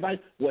 When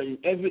in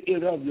every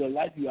area of your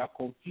life you are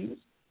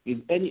confused,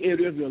 in any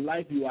area of your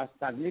life you are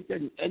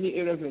stagnated, in any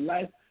area of your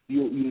life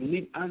you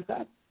need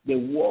answers, the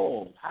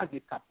word has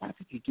the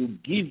capacity to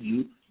give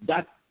you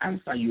that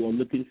answer you are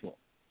looking for.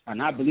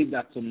 And I believe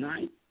that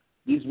tonight,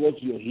 these words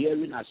you're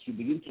hearing, as you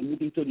begin to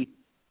look into the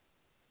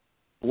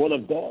word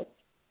of God,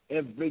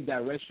 every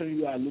direction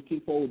you are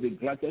looking for will be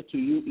granted to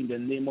you in the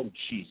name of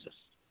Jesus.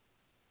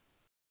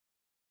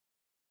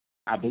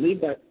 I believe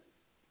that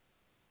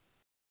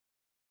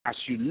as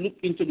you look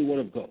into the word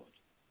of God,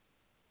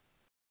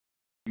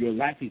 your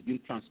life is being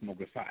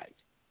transmogrified.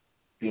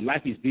 Your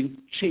life is being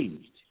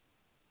changed.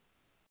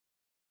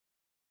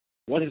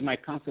 What is my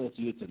counsel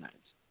to you tonight?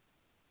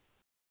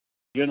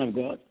 Children of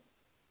God,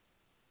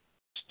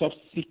 stop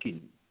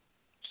seeking.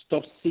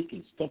 Stop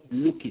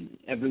looking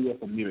everywhere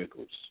for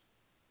miracles.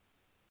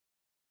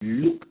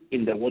 Look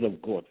in the word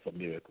of God for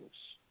miracles.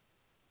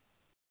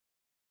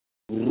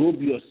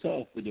 Robe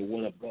yourself with the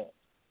word of God.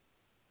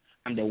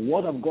 And the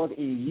word of God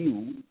in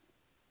you,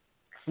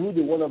 through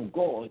the word of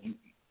God in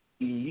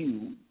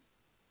you,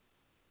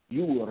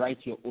 you will write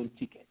your own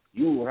ticket.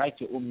 You will write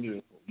your own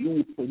miracle. You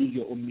will produce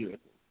your own miracle.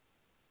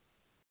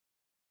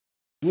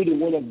 Through the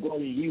word of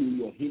God in you,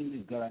 your healing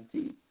is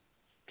guaranteed.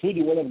 Through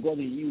the word of God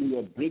in you,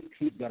 your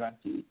breakthrough is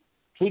guaranteed.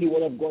 Through the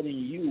word of God in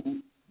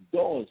you,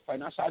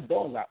 financial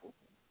doors are open.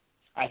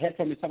 I heard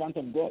from a servant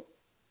of God,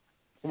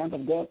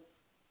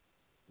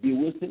 Bill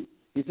Wilson.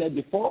 He said,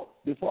 before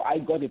I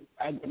got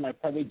my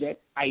private jet,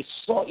 I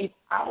saw it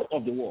out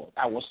of the word.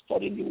 I was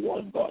studying the word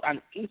of God,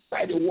 and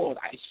inside the word,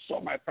 I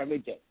saw my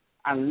private jet.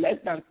 And less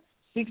than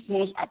 6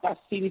 months after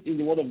seeing it in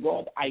the word of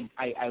God, I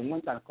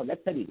went and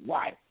collected it.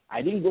 Why?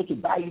 I didn't go to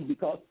buy it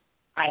because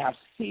I have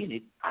seen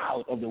it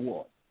out of the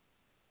word.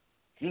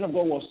 Children of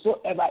God,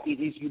 whatsoever it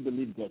is you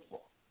believe God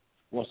for,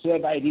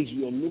 whatsoever it is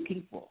you are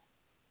looking for,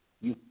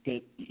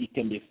 it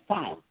can be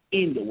found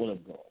in the word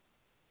of God.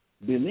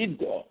 Believe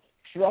God,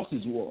 trust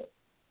his word,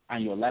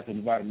 and your life will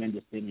never remain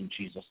the same in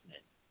Jesus' name.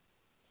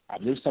 I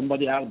believe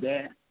somebody out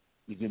there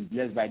is been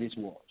blessed by this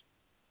word.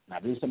 And I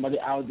believe somebody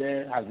out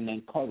there has been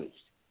encouraged.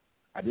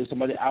 I believe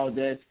somebody out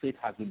there's faith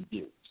has been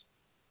built.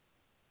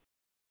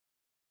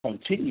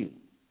 Continue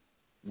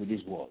with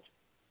this word.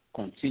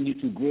 Continue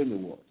to grow in the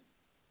word.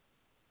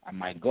 And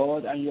my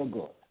God and your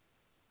God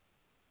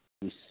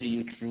will see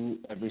you through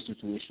every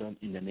situation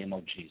in the name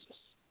of Jesus.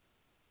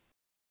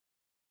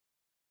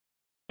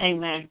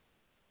 Amen.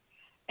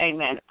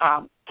 Amen.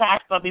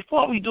 Pastor,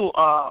 before we do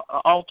an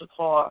altar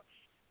call,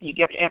 you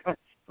get the effort,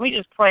 we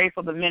just pray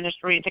for the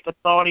ministry and take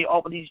authority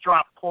over these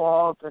drop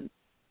calls and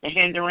the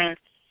hindrance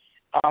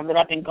that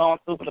I've been going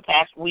through for the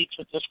past weeks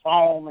with this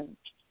phone and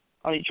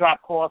all these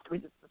drop calls. We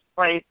just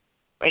pray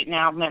right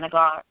now, man of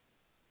God.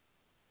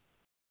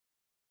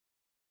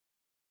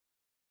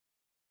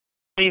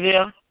 Are you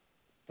there?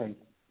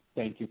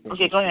 Thank you.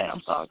 Okay, go ahead.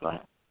 I'm sorry. Go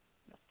ahead.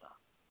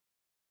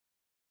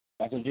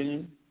 Pastor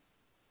Jillian?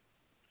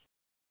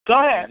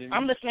 Go ahead.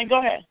 I'm listening. Go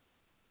ahead.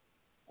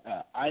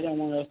 I don't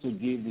want us to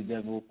give the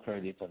devil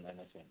credit on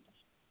anything.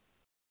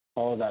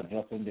 Calls are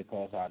dropping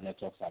because our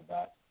networks are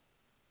bad.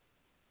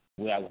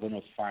 We are going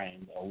to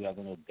find, or we are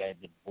going to get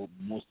the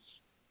most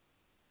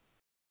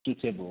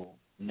suitable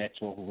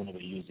network we're going to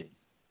be using.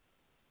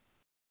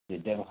 The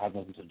devil has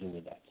nothing to do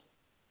with that.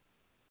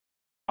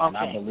 Okay. And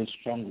I believe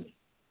strongly.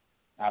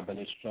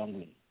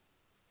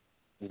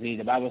 You see,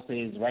 the Bible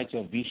says, write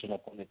your vision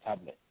upon the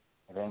tablet,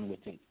 run with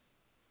it.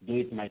 Do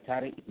it might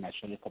tarry, it might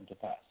surely come to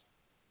pass.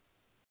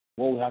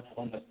 What we have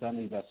to understand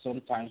is that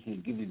sometimes we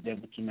give the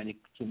devil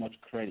too much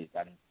credit,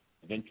 and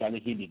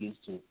eventually he begins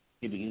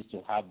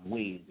to have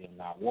ways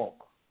in our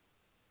walk.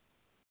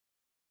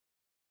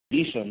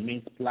 Vision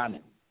means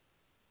planning.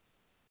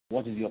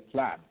 What is your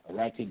plan?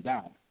 Write it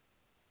down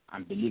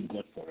and believe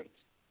God for it.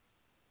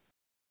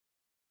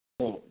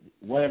 So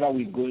whatever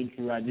we're going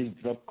through, and these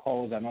drop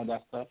calls and all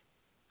that stuff,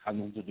 has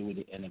nothing to do with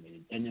the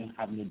enemy. The enemy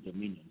have no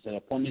dominion. So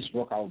upon this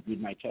rock I will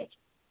build my church,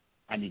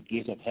 and the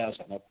gates of hell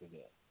shall not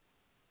prevail.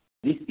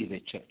 This is a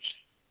church.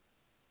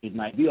 It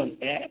might be on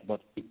air,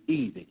 but it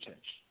is a church.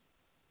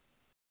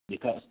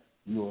 because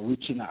you are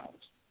reaching out.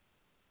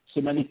 So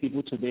many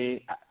people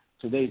today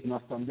is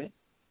not Sunday.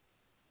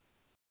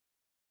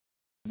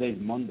 Today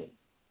is Monday.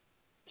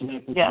 So many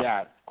people today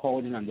are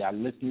called in and they are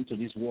listening to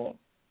this word,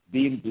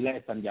 being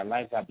blessed, and their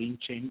lives are being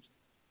changed.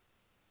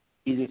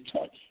 It is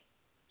church.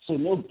 So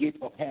no gate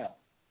of hell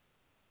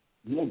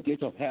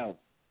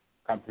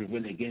can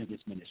prevail against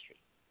this ministry.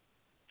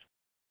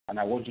 And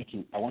I want you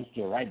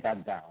to write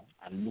that down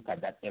and look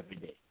at that every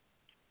day.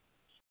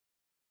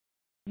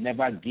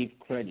 Never give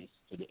credit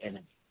to the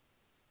enemy.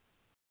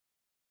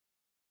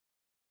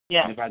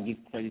 Yeah. Never give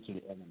credit to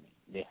the enemy.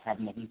 They have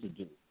nothing to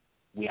do.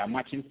 We are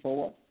marching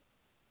forward,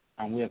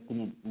 and we're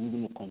going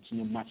to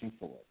continue marching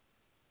forward.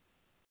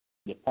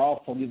 The Power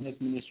of Forgiveness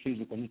Ministries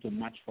will continue to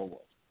march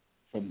forward,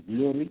 from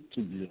glory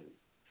to glory,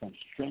 from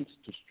strength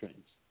to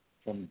strength,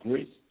 from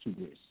grace to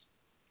grace.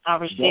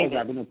 Doors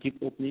are going to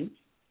keep opening.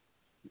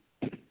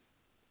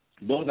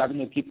 Doors are going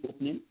to keep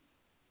opening.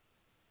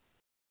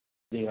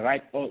 The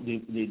right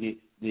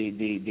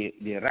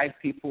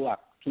people are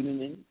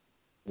tuning in.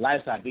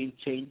 Lives are being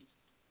changed.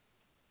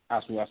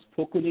 As we have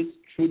spoken it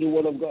through the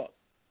Word of God,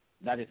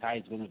 that is how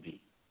it's going to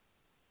be.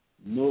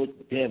 No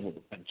devil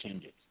can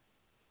change it.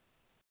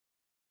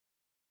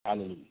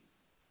 Hallelujah.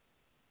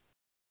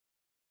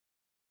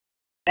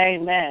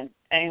 Amen.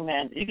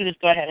 Amen. You can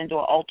just go ahead and do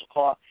an altar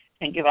call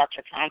and give out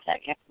your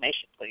contact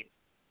information, please.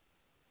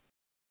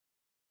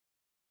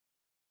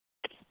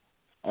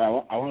 I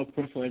want to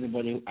pray for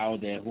anybody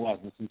out there who has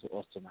listened to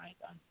us tonight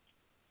and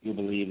you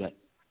believe that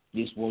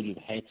this word you've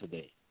heard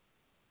today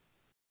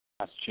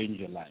has changed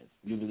your life.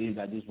 You believe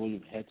that this word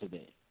you've heard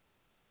today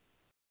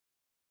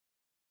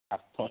has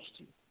touched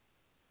you,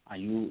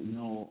 and you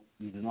know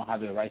you do not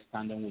have a right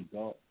standing with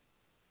God.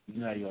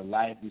 You know that your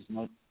life is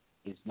not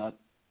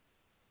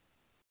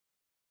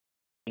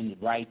in the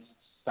right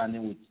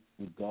standing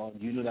with God.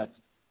 You know that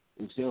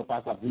you say, "Oh,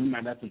 Pastor, I've given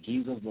my life to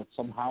Jesus, but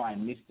somehow I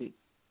missed it.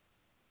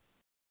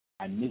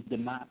 I missed the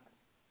mark."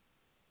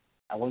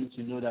 I want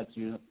you to know that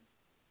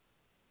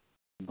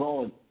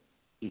God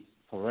is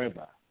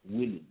forever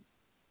willing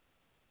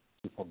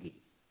to forgive.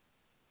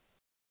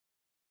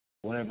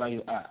 Wherever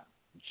you are,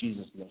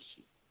 Jesus loves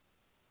you.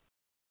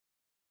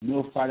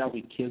 No father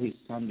will kill his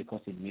son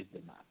because he missed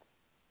the mark.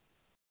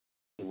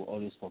 He will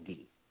always forgive.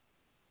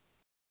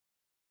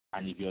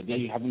 And if you're there,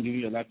 you haven't given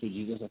your life to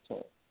Jesus at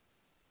all,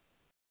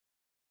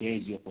 here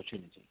is your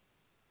opportunity.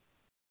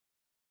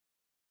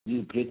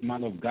 This great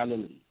man of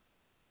Galilee,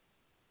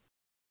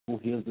 who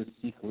heals the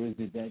sick, raised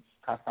the dead,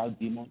 cast out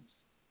demons.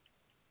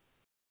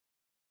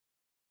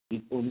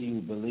 If only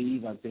you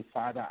believe and say,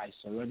 "Father, I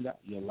surrender,"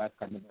 your life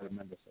can never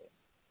remain the same.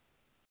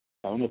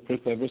 I want to pray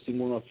for every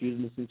single one of you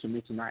listening to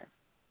me tonight.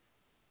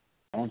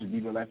 I want to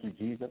give your life to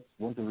Jesus.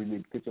 I want to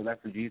rededicate your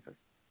life to Jesus.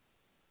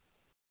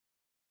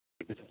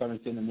 If it's time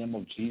to say in the name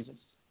of Jesus,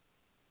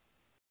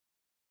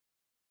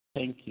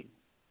 thank you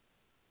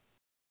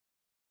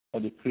for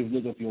the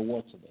privilege of your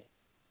word today.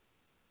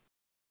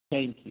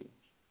 Thank you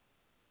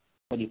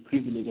for the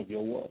privilege of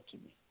your word to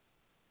me.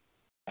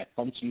 I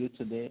come to you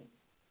today.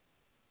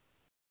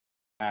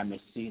 I am a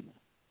sinner.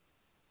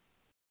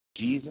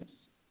 Jesus,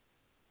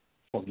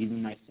 forgive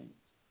me my sins.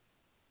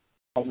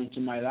 Come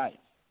into my life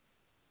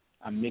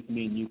and make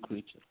me a new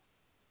creature.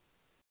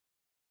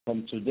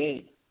 From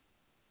today,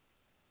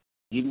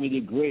 give me the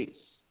grace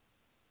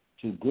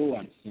to go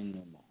and sin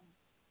no more.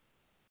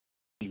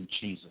 In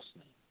Jesus'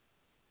 name.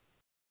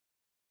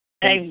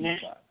 Thank Amen.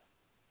 you, Father.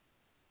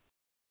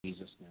 In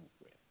Jesus' name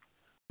we pray.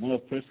 I'm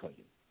going to pray for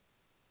you.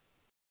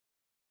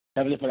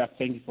 Heavenly Father,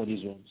 thank you for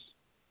these ones.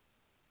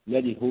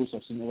 Let the host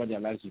of sin over their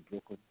lives be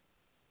broken.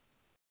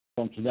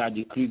 From today, I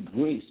decree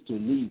grace to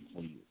live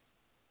for you.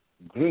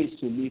 Grace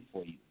to live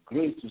for you.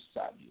 Grace to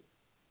serve you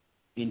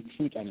in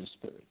truth and in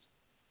spirit.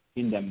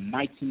 In the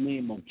mighty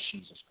name of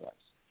Jesus Christ.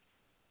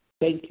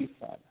 Thank you,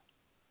 Father.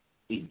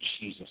 In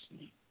Jesus'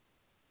 name.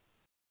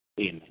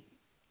 Amen.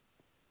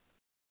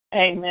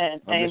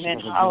 Amen. Amen.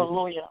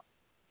 Hallelujah.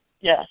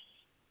 Yes.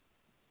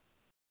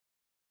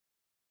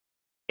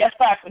 Yes,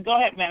 Pastor. Go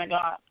ahead, man of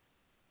God.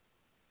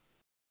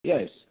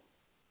 Yes.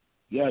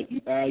 Yeah,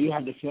 you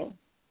have the floor.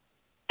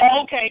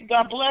 Okay,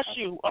 God bless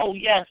you. Oh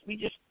yes, we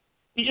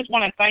just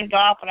want to thank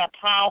God for that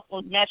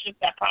powerful message,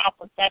 that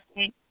powerful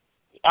testimony.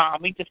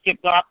 We just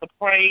give God the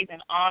praise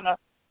and honor.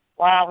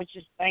 Wow, we're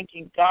just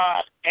thanking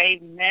God.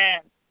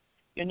 Amen.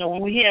 You know,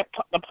 when we hear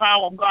the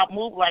power of God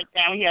move like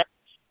that, we hear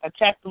a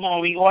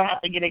testimony, we all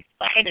have to get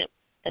excited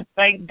and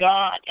thank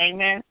God.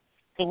 Amen.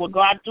 Because what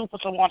God do for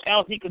someone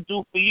else, he could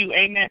do for you.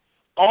 Amen.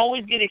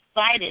 Always get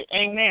excited.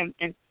 Amen.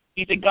 And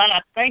you say, God,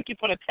 I thank you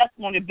for the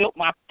testimony that built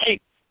my faith.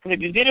 Because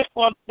if you did it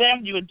for them,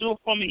 you would do it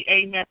for me.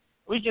 Amen.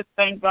 We just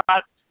thank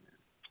God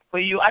for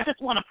you. I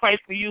just want to pray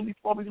for you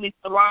before we release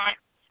the line.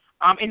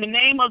 In the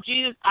name of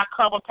Jesus, I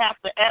cover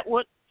Pastor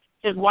Edward,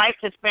 his wife,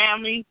 his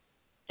family,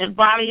 his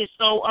body, his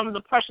soul, under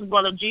the precious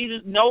blood of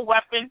Jesus. No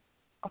weapon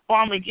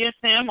formed against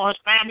him or his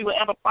family will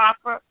ever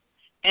prosper.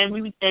 And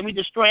we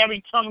destroy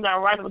every tongue that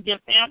rises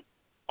against him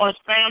or his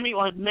family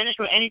or his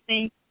ministry or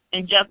anything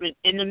in judgment.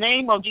 In the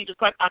name of Jesus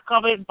Christ, I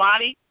cover his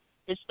body,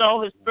 his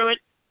soul, his spirit,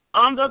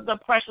 under the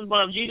precious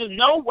blood of Jesus.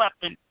 No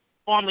weapon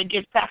formed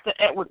against Pastor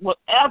Edward will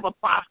ever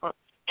prosper.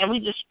 And we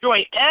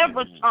destroy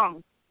every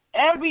tongue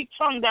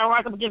that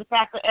rises up against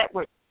Pastor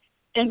Edward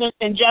in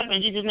judgment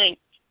in Jesus' name.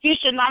 He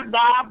should not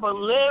die but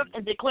live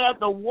and declare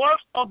the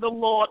works of the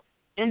Lord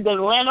in the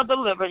land of the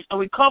living, and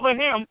we cover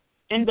him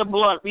in the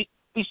blood. We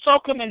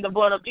soak him in the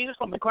blood of Jesus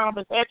from the crown of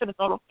his head to the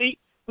sole of his feet.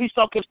 We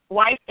soak his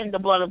wife in the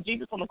blood of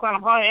Jesus from the crown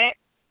of her head to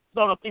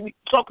the sole of his feet. We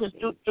soak his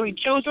 3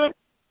 children,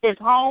 his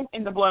home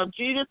in the blood of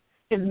Jesus,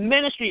 his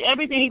ministry,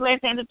 everything he lays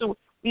hands to do,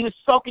 we just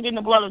soak it in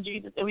the blood of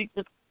Jesus, and we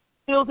just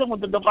fill him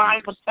with the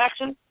divine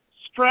protection,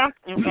 strength,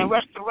 and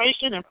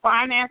restoration, and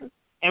finances,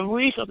 and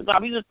resources.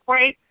 God, we just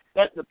pray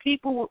that the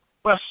people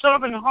with a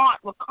serving heart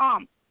will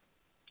come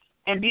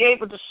and be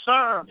able to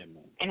serve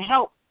and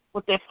help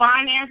with their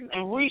finances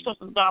and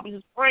resources. God, we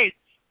just pray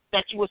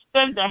that you will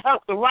send the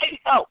help, the right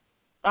help,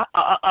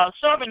 a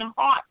serving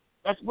heart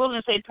that's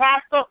willing to say,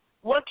 Pastor,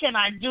 what can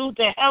I do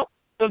to help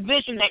the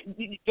vision that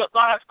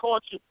God has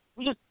called you?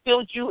 We just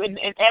filled you in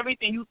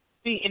everything you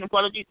see in the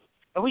blood of Jesus.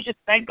 And we just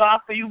thank God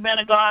for you, men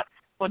of God,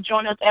 for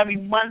joining us every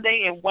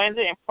Monday and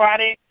Wednesday and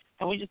Friday.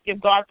 And we just give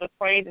God the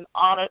praise and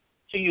honor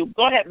to you.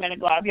 Go ahead, men of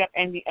God, if you have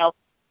anything else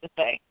to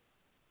say.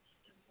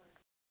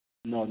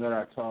 No, not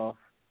at all.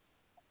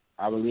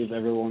 I believe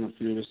everyone of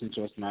you listening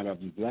to us tonight have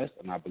been blessed,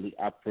 and I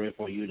pray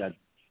for you that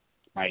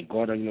my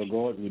God and your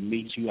God will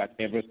meet you at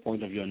every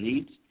point of your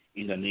needs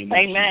in the name of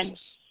Jesus.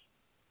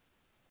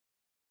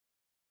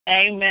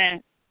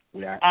 Amen.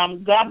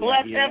 God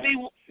bless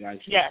everyone. Yes.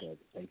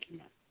 Thank you,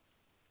 man.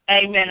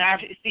 Amen. I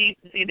see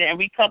that. And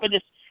we cover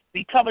this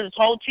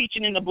whole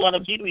teaching in the blood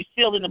of Jesus. We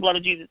sealed in the blood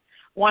of Jesus.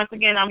 Once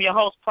again, I'm your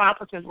host,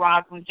 Prophetess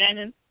Rosalind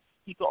Jennings.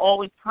 You can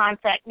always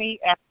contact me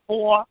at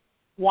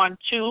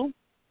 412-206.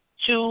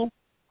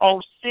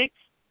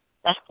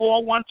 That's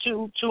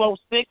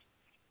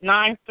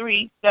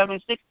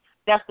 412-206-9376.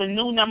 That's the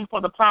new number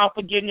for the Power of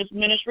Forgiveness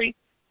Ministry,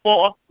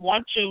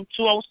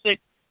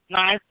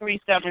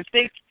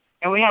 412-206-9376.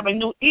 And we have a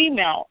new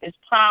email. It's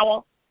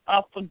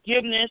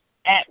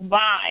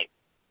powerofforgiveness@Vibe.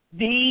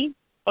 V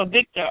for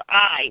Victor,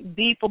 I,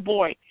 B for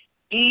boy,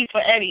 E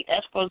for Eddie,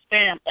 S for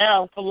Sam,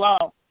 L for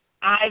love,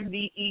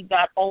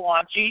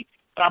 IVE.org.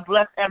 God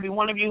bless every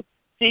one of you.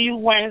 See you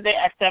Wednesday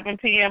at 7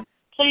 p.m.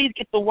 Please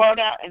get the word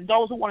out. And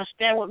those who want to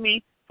stand with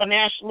me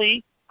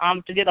financially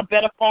to get a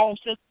better phone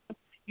system,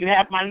 you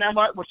have my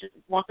number, which is,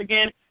 once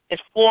again,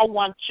 it's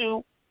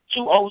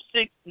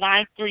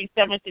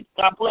 412-206-9376.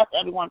 God bless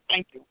everyone.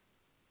 Thank you.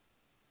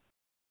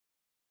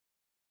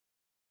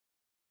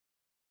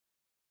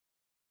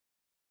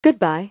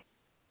 Goodbye.